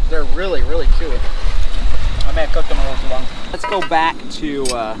 They're really, really chewy. I may have cooked them a little too long. Let's go back to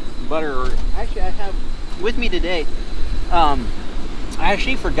butter. Actually, I have with me today, I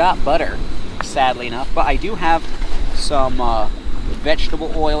actually forgot butter, sadly enough, but I do have some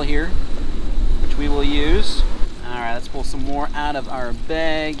vegetable oil here, which we will use. All right, let's pull some more out of our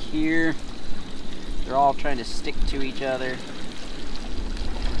bag here. They're all trying to stick to each other.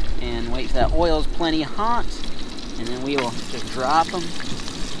 And wait for that oil is plenty hot, and then we will just drop them.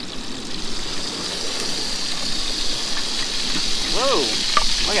 Whoa,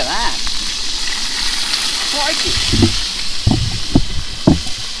 look at that. Crikey.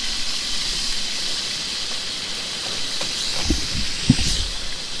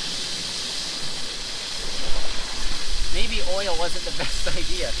 Maybe oil wasn't the best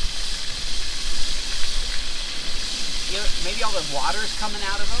idea. Maybe all the water's coming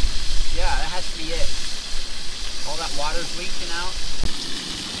out of them? Yeah, that has to be it. All that water's leaching out.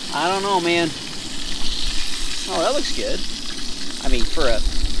 I don't know, man. Oh, that looks good. I mean, for a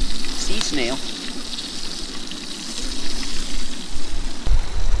sea snail.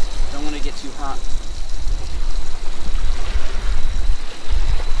 Don't want to get too hot.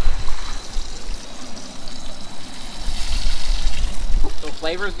 So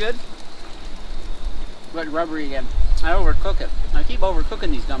flavor's good. But rubbery again. I overcook it. I keep overcooking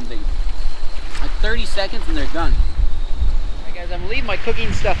these dumb things. Like 30 seconds and they're done. Alright guys, I'm leaving my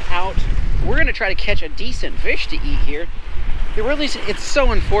cooking stuff out. We're gonna try to catch a decent fish to eat here. It's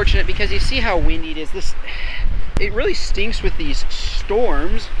so unfortunate because you see how windy it is. It really stinks with these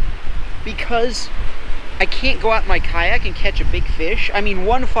storms because I can't go out in my kayak and catch a big fish. I mean,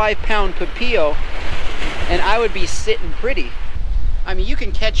 1 5-pound pupillo and I would be sitting pretty. I mean, you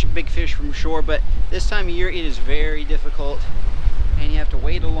can catch big fish from shore, but this time of year it is very difficult and you have to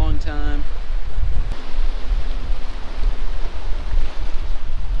wait a long time.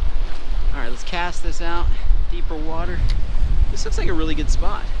 All right, let's cast this out, deeper water. This looks like a really good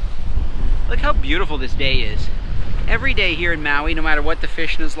spot. Look how beautiful this day is. Every day here in Maui, no matter what the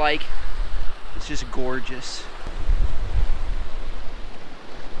fishing is like, it's just gorgeous.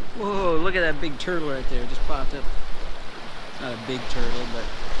 Whoa, look at that big turtle right there, just popped up. Not a big turtle, but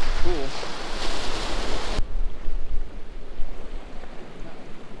cool.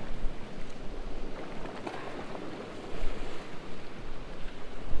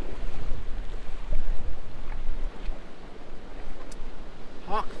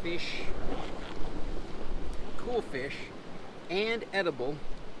 Hawkfish, cool fish, and edible,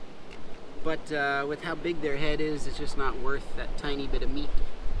 but with how big their head is, it's just not worth that tiny bit of meat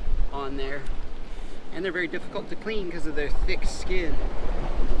on there. And they're very difficult to clean because of their thick skin.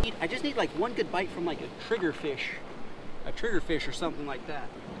 I just need like one good bite from like a triggerfish or something like that.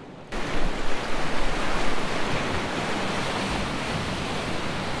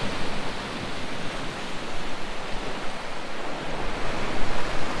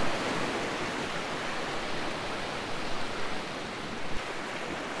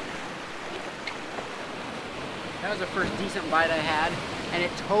 That was the first decent bite I had, and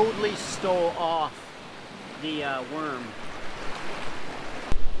it totally stole off the worm.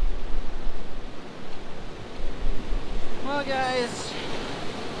 Well, guys,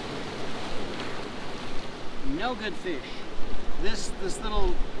 no good fish. This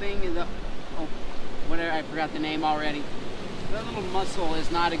little thing in the, oh, whatever, I forgot the name already. That little mussel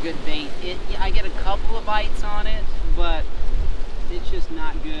is not a good bait. I get a couple of bites on it, but it's just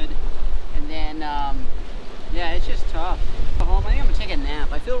not good. And then, yeah, it's just tough. Go home. I think I'm gonna take a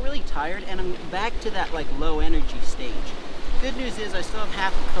nap. I feel really tired, and I'm back to that like low energy stage. Good news is I still have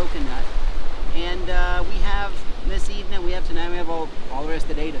half a coconut, and we have this evening, we have tonight, we have all the rest of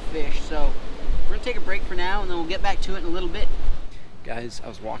the day to fish. So we're gonna take a break for now, and then we'll get back to it in a little bit. Guys, I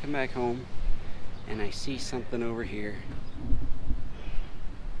was walking back home, and I see something over here.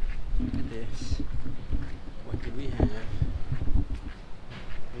 Look at this. What do we have?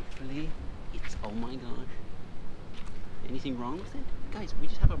 Hopefully it's, oh my gosh. Anything wrong with it? Guys, we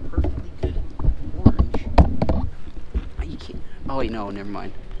just have a perfectly good orange. Oh, you can't, oh wait, no, never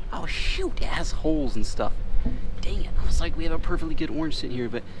mind. Oh shoot, it has holes and stuff. Dang it, I was like, we have a perfectly good orange sitting here,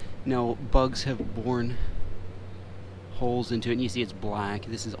 but no, bugs have bored holes into it, and you see it's black.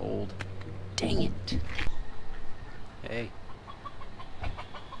 This is old. Dang it. Hey.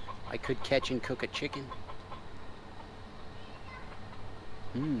 I could catch and cook a chicken.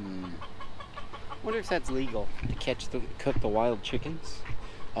 Wonder if that's legal to cook the wild chickens.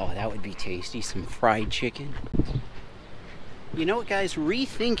 Oh, that would be tasty. Some fried chicken. You know what, guys?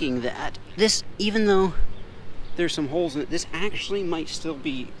 Rethinking that, this, even though there's some holes in it, this actually might still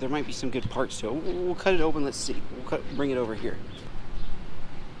be, there might be some good parts to it. We'll cut it open. Let's see. Bring it over here.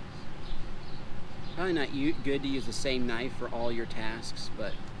 Probably not good to use the same knife for all your tasks,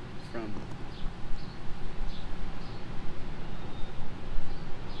 but from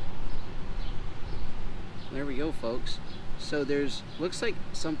there we go, folks. So there's, looks like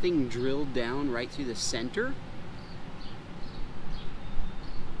something drilled down right through the center,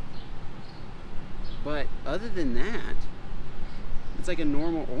 but other than that, it's like a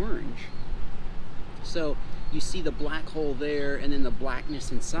normal orange. So you see the black hole there, and then the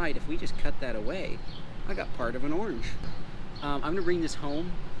blackness inside. If we just cut that away, I got part of an orange. I'm gonna bring this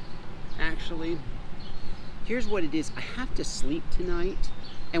home. Actually, here's what it is. I have to sleep tonight,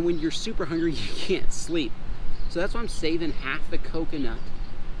 and when you're super hungry, you can't sleep. So that's why I'm saving half the coconut,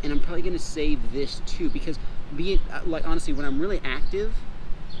 and I'm probably gonna save this too, because like honestly, when I'm really active,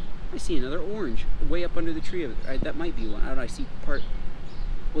 I see another orange way up under the tree. That might be one. I don't know. I see part.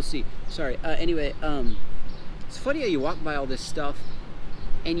 We'll see. Sorry. Anyway, it's funny how you walk by all this stuff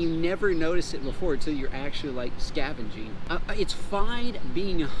and you never notice it before until you're actually like scavenging. It's fine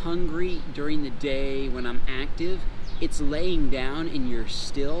being hungry during the day when I'm active. It's laying down and you're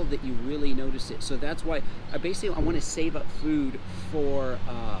still that you really notice it. So that's why I want to save up food for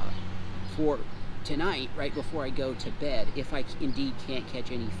tonight, right before I go to bed, if I indeed can't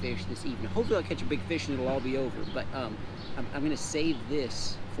catch any fish this evening. Hopefully I'll catch a big fish and it'll all be over, but I'm gonna save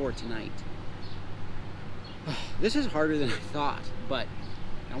this for tonight. This is harder than I thought, but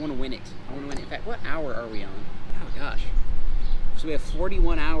I want to win it. I want to win it. In fact, what hour are we on? Oh gosh. So we have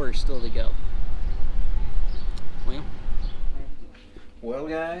 41 hours still to go. Well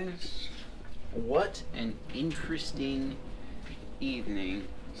guys, what an interesting evening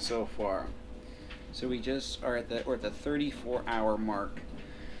so far. So we just are at the 34-hour mark.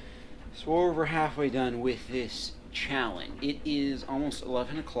 So we're over halfway done with this challenge. It is almost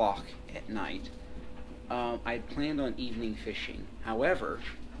 11 o'clock at night. I had planned on evening fishing. However,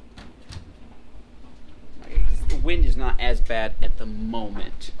 the wind is not as bad at the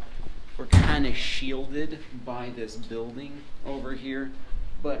moment. We're kind of shielded by this building over here,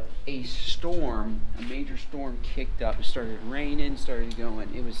 but a storm, a major storm kicked up. It started raining, started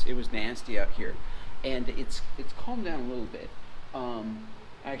going. It was nasty out here, and it's calmed down a little bit.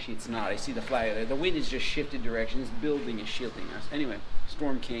 Actually, it's not. I see the flag there. The wind has just shifted direction. This building is shielding us. Anyway,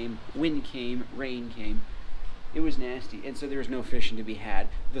 storm came, wind came, rain came. It was nasty, and so there was no fishing to be had.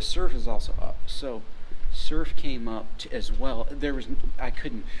 The surf is also up, so surf came up as well. I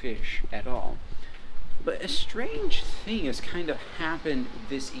couldn't fish at all. But a strange thing has kind of happened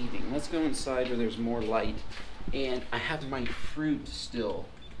this evening. Let's go inside where there's more light, and I have my fruit still,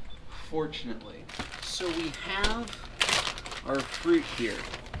 fortunately. So we have our fruit here,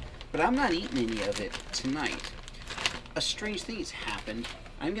 but I'm not eating any of it tonight. A strange thing has happened.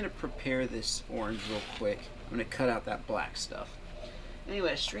 I'm gonna prepare this orange real quick. I'm gonna cut out that black stuff.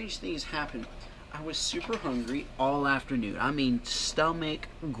 Anyway, a strange thing has happened. I was super hungry all afternoon. I mean, stomach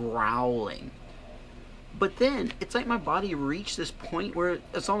growling. But then, it's like my body reached this point where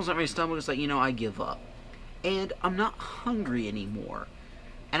it's almost like my stomach was like, you know, I give up. and I'm not hungry anymore.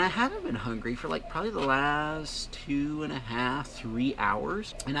 And I haven't been hungry for like probably the last 2.5, 3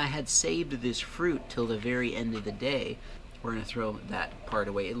 hours. And I had saved this fruit till the very end of the day. We're gonna throw that part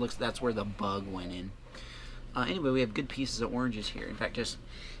away. It looks, that's where the bug went in. Anyway, we have good pieces of oranges here. In fact, just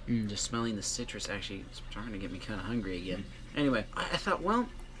smelling the citrus actually is starting to get me kind of hungry again. Anyway, I thought, well,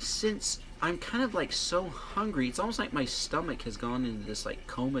 since I'm kind of like so hungry, it's almost like my stomach has gone into this like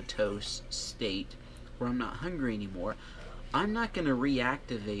comatose state where I'm not hungry anymore. I'm not going to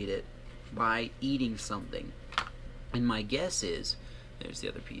reactivate it by eating something. And my guess is, there's the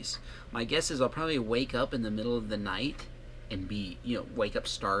other piece. My guess is I'll probably wake up in the middle of the night and be, wake up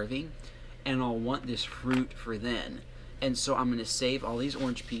starving, and I'll want this fruit for then. And so I'm going to save all these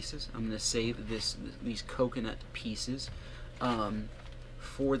orange pieces. I'm going to save these coconut pieces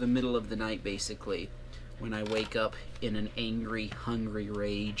for the middle of the night, basically, when I wake up in an angry, hungry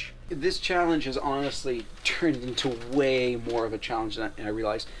rage. This challenge has honestly turned into way more of a challenge than I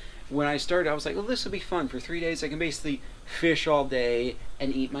realized. When I started, I was like, well, this will be fun. For 3 days, I can basically fish all day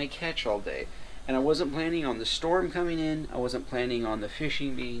and eat my catch all day. And I wasn't planning on the storm coming in. I wasn't planning on the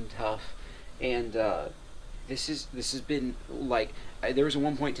fishing being tough. And this has been like, there was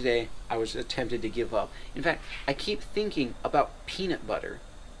one point today I was tempted to give up. In fact, I keep thinking about peanut butter.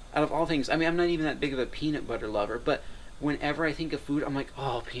 Out of all things, I mean, I'm not even that big of a peanut butter lover, but whenever I think of food, I'm like,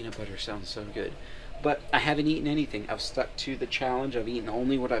 oh, peanut butter sounds so good. But I haven't eaten anything. I've stuck to the challenge. I've eaten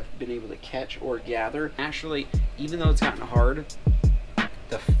only what I've been able to catch or gather. Actually, even though it's gotten hard,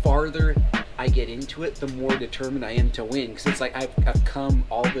 the farther I get into it, the more determined I am to win. Because it's like I've come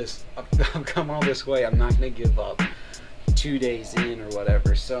all this way. I'm not going to give up 2 days in or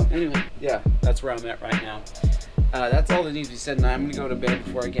whatever. So anyway, yeah, that's where I'm at right now. That's all that needs to be said, and I'm going to go to bed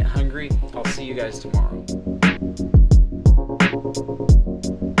before I get hungry. I'll see you guys tomorrow.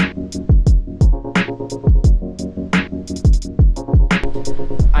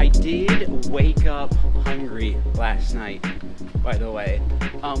 I did wake up hungry last night, by the way,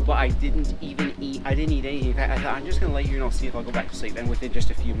 but I didn't even eat. I didn't eat anything. In fact, I thought I'm just going to lay here and I'll see if I'll go back to sleep. And within just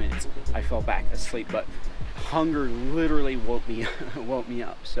a few minutes, I fell back asleep. But hunger literally woke me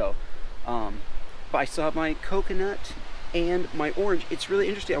up. So, but I still have my coconut and my orange. It's really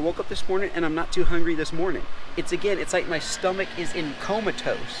interesting. I woke up this morning and I'm not too hungry this morning. It's like my stomach is in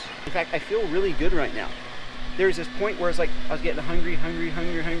comatose. In fact, I feel really good right now. There's this point where it's like I was getting hungry,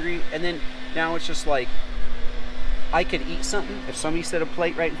 and then now it's just like I could eat something. If somebody set a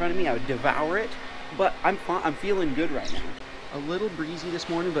plate right in front of me, I would devour it. But I'm feeling good right now. A little breezy this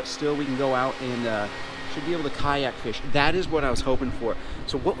morning, but still we can go out and should be able to kayak fish. That is what I was hoping for.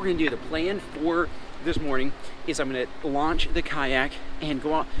 So what we're gonna do, the plan for this morning is I'm gonna launch the kayak and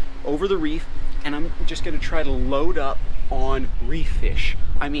go out over the reef, and I'm just gonna try to load up on reef fish.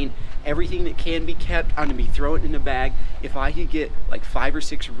 I mean, everything that can be kept, I'm gonna be throwing it in a bag. If I could get like 5 or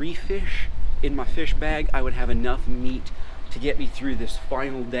 6 reef fish in my fish bag, I would have enough meat to get me through this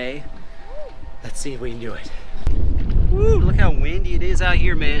final day. Let's see if we can do it. Woo, look how windy it is out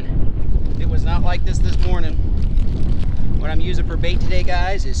here, man. It was not like this morning. What I'm using for bait today,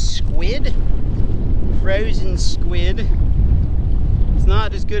 guys, is squid. Frozen squid. It's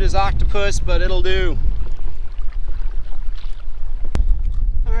not as good as octopus, but it'll do.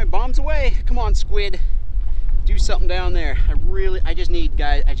 All right, bombs away. Come on, squid. Do something down there. I just need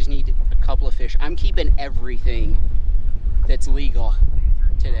a couple of fish. I'm keeping everything that's legal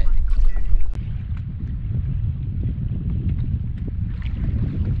today.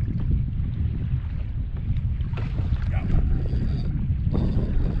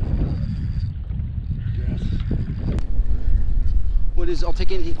 What is, I'll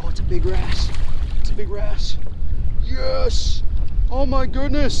take anything. Oh, it's a big wrasse. It's a big wrasse. Yes! Oh my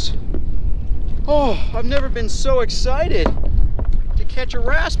goodness! Oh, I've never been so excited to catch a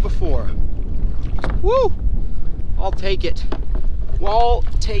wrasse before. Woo! I'll take it. I'll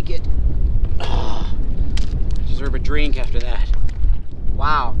take it. Oh, deserve a drink after that.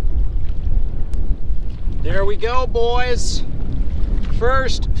 Wow. There we go, boys.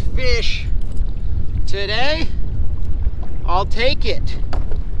 First fish today. I'll take it.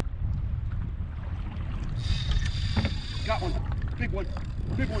 Got one. Big one.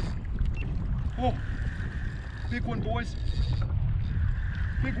 Big one. Oh, big one, boys.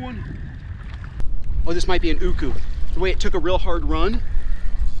 Big one. Oh, this might be an uku. The way it took a real hard run.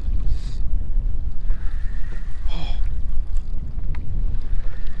 Oh.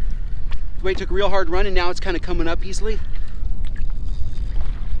 The way it took a real hard run and now it's kind of coming up easily.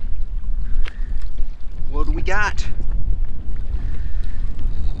 What do we got?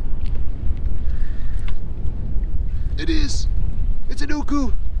 It is. It's an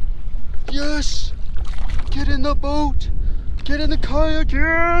uku. Yes. in the boat. Get in the kayak,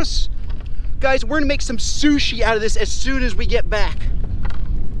 yes. Guys, we're gonna make some sushi out of this as soon as we get back.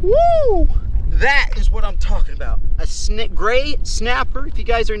 Woo! That is what I'm talking about. A gray snapper, if you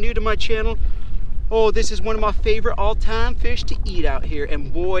guys are new to my channel. Oh, this is one of my favorite all-time fish to eat out here.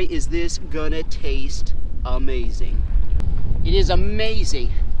 And boy, is this gonna taste amazing. It is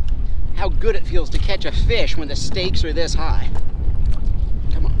amazing how good it feels to catch a fish when the stakes are this high.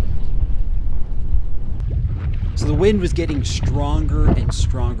 Come on. So the wind was getting stronger and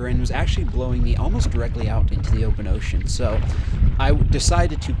stronger and was actually blowing me almost directly out into the open ocean. So I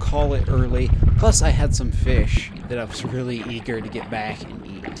decided to call it early. Plus I had some fish that I was really eager to get back and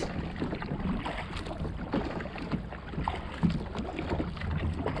eat.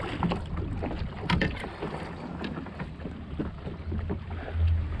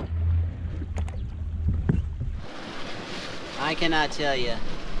 I cannot tell you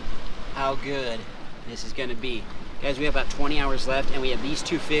how good this is gonna be. Guys, we have about 20 hours left and we have these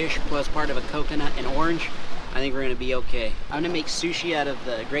two fish plus part of a coconut and orange. I think we're gonna be okay. I'm gonna make sushi out of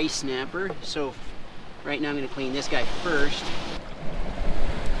the gray snapper. So right now I'm gonna clean this guy first.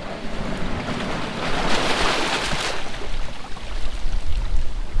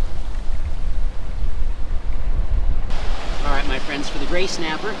 All right, my friends, for the gray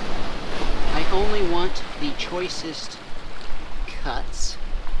snapper, I only want the choicest cuts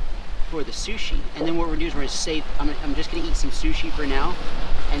for the sushi, and then what we're gonna do is we're gonna save. I'm just gonna eat some sushi for now,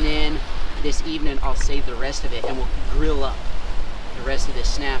 and then this evening I'll save the rest of it and we'll grill up the rest of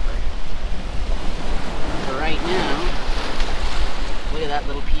this snapper. For right now, look at that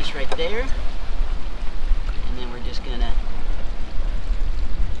little piece right there, and then we're just gonna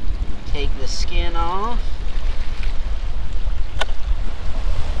take the skin off.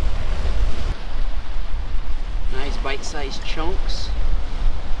 Nice bite-sized chunks.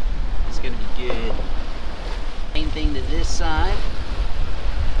 It's gonna be good. Same thing to this side.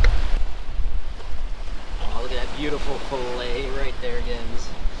 Oh, look at that beautiful fillet right there, guys.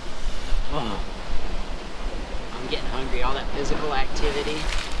 Oh, I'm getting hungry. All that physical activity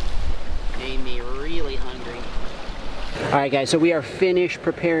made me really hungry. All right, guys, so we are finished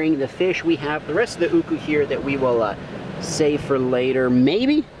preparing the fish. We have the rest of the uku here that we will save for later.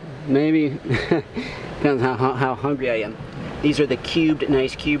 Maybe. Depends how hungry I am. These are the cubed,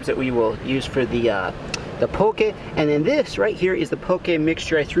 nice cubes that we will use for the poke. And then this right here is the poke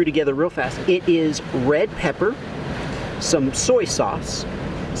mixture I threw together real fast. It is red pepper, some soy sauce,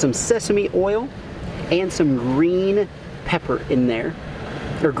 some sesame oil, and some green pepper in there.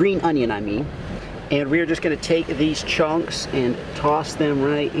 Or green onion, I mean. And we're just gonna take these chunks and toss them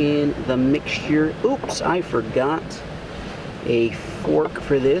right in the mixture. Oops, I forgot a fork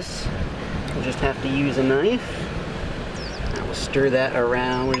for this. We'll just have to use a knife. I will stir that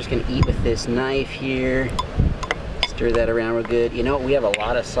around. We're just gonna eat with this knife here. Stir that around real good. You know, we have a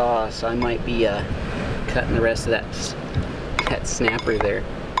lot of sauce. I might be cutting the rest of that snapper there.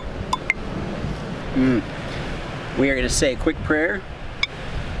 We are gonna say a quick prayer.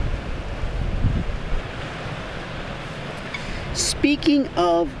 Speaking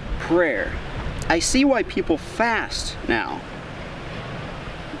of prayer, I see why people fast now.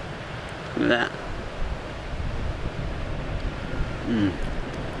 Look at that.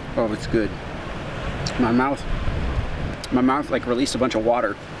 Oh, it's good. My mouth like released a bunch of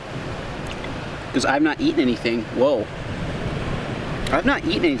water because I've not eaten anything. Whoa. I've not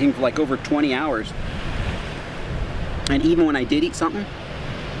eaten anything for like over 20 hours. And even when I did eat something,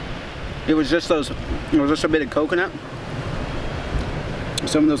 it was just a bit of coconut,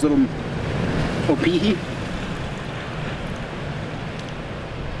 some of those little opihi.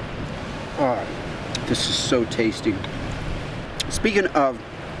 Oh, this is so tasty. Speaking of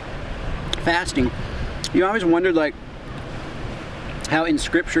fasting, you always wondered like how in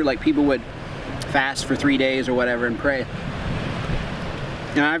scripture like people would fast for 3 days or whatever and pray.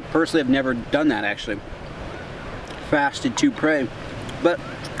 And I personally have never done that actually. Fasted to pray. But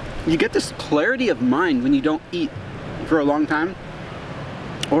you get this clarity of mind when you don't eat for a long time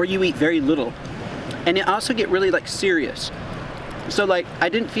or you eat very little. And you also get really like serious. So like I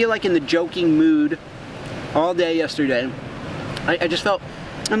didn't feel like in the joking mood all day yesterday. I just felt,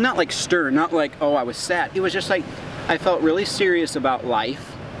 I'm not like stern, not like, oh, I was sad. It was just like, I felt really serious about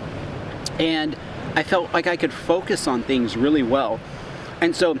life. And I felt like I could focus on things really well.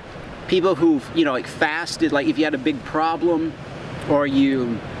 And so people who've, you know, like fasted, like if you had a big problem or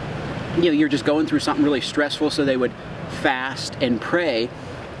you're just going through something really stressful, so they would fast and pray,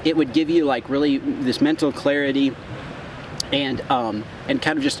 it would give you like really this mental clarity and kind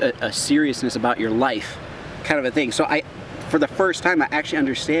of just a seriousness about your life kind of a thing. So for the first time, I actually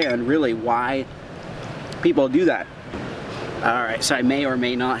understand really why people do that. Alright, so I may or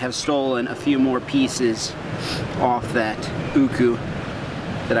may not have stolen a few more pieces off that uku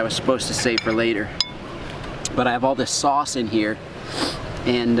that I was supposed to save for later. But I have all this sauce in here,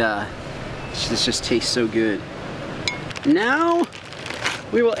 and this just tastes so good. Now,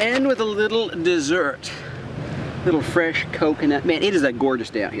 we will end with a little dessert. Little fresh coconut. Man, it is a gorgeous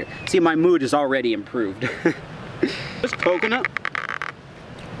day out here. See, my mood is already improved. This coconut,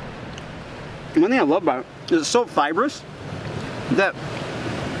 one thing I love about it is it's so fibrous that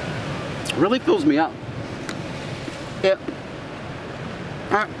really fills me up. It,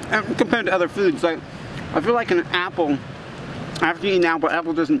 compared to other foods, like I feel like an apple, after eating an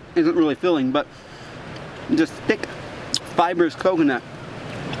apple isn't really filling, but just thick, fibrous coconut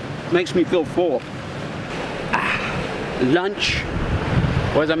makes me feel full. Lunch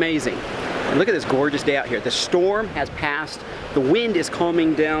was amazing. And look at this gorgeous day out here. The storm has passed. The wind is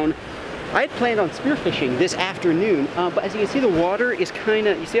calming down. I had planned on spearfishing this afternoon, but as you can see, the water is kind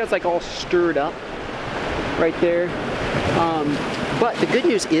of, you see how it's like all stirred up right there? But the good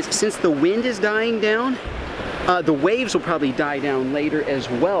news is, since the wind is dying down, the waves will probably die down later as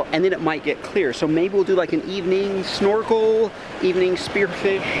well, and then it might get clear. So maybe we'll do like an evening snorkel, evening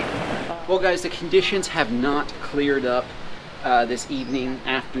spearfish. Well guys, the conditions have not cleared up this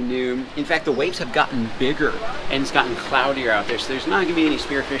afternoon. In fact, the waves have gotten bigger and it's gotten cloudier out there, so there's not going to be any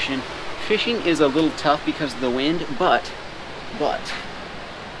spearfishing. Fishing is a little tough because of the wind, but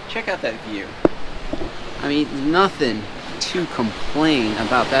check out that view. I mean, nothing to complain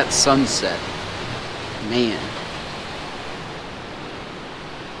about that sunset. Man.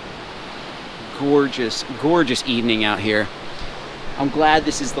 Gorgeous, gorgeous evening out here. I'm glad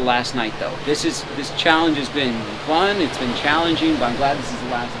this is the last night though. This challenge has been fun, it's been challenging, but I'm glad this is the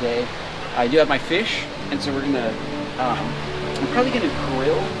last day. I do have my fish, and so we're gonna, I'm probably gonna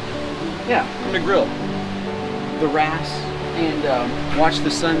grill. Yeah, I'm gonna grill the wrasse and watch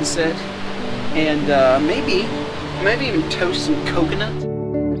the sunset, and maybe even toast some coconut.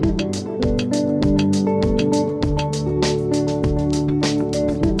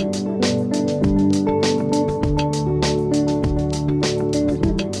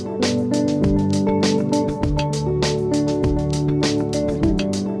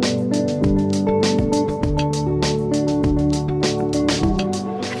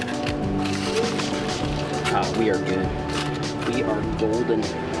 We are good. We are golden.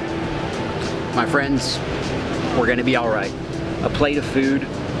 My friends, we're gonna be all right. A plate of food,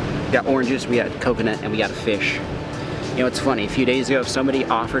 we got oranges, we got coconut, and we got a fish. You know, it's funny, a few days ago, somebody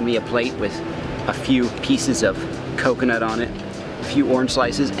offered me a plate with a few pieces of coconut on it, a few orange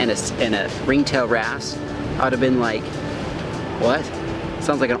slices, and a ringtail wrasse. I would have been like, what?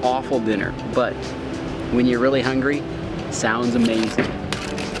 Sounds like an awful dinner, but when you're really hungry, sounds amazing.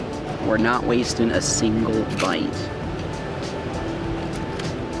 We're not wasting a single bite.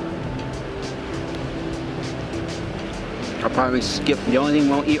 I'll probably skip, the only thing we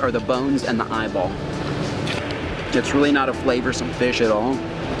won't eat are the bones and the eyeball. It's really not a flavorsome fish at all,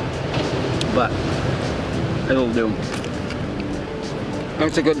 but it'll do.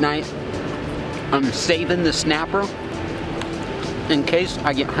 It's a good night. I'm saving the snapper in case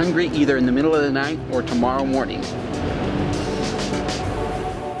I get hungry either in the middle of the night or tomorrow morning.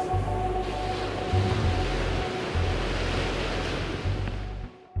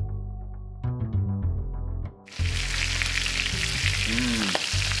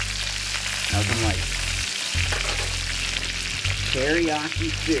 Nothing like teriyaki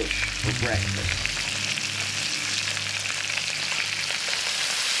fish for breakfast.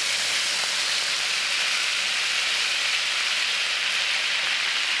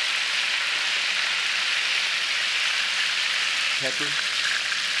 Pepper.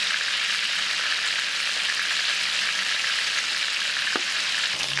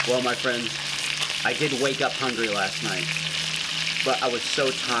 Well, my friends, I did wake up hungry last night, but I was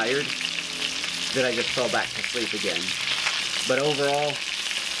so tired that I just fell back to sleep again. But overall,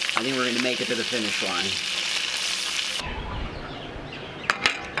 I think we're going to make it to the finish line.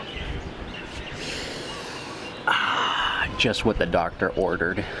 Just what the doctor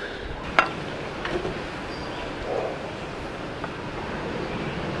ordered.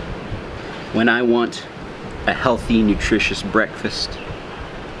 When I want a healthy, nutritious breakfast,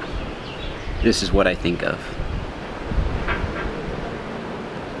 this is what I think of.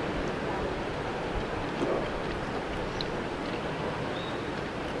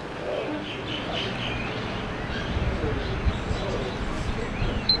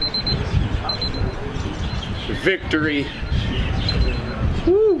 Victory.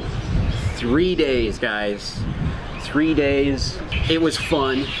 Woo. 3 days, guys. 3 days. It was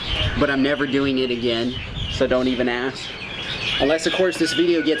fun, but I'm never doing it again. so don't even ask. Unless, of course, this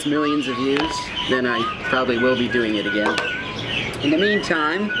video gets millions of views, then I probably will be doing it again. In the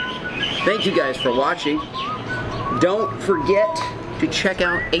meantime, thank you guys for watching. Don't forget to check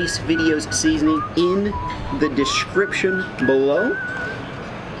out Ace Videos Seasoning in the description below.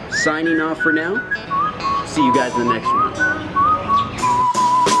 Signing off for now. See you guys in the next one.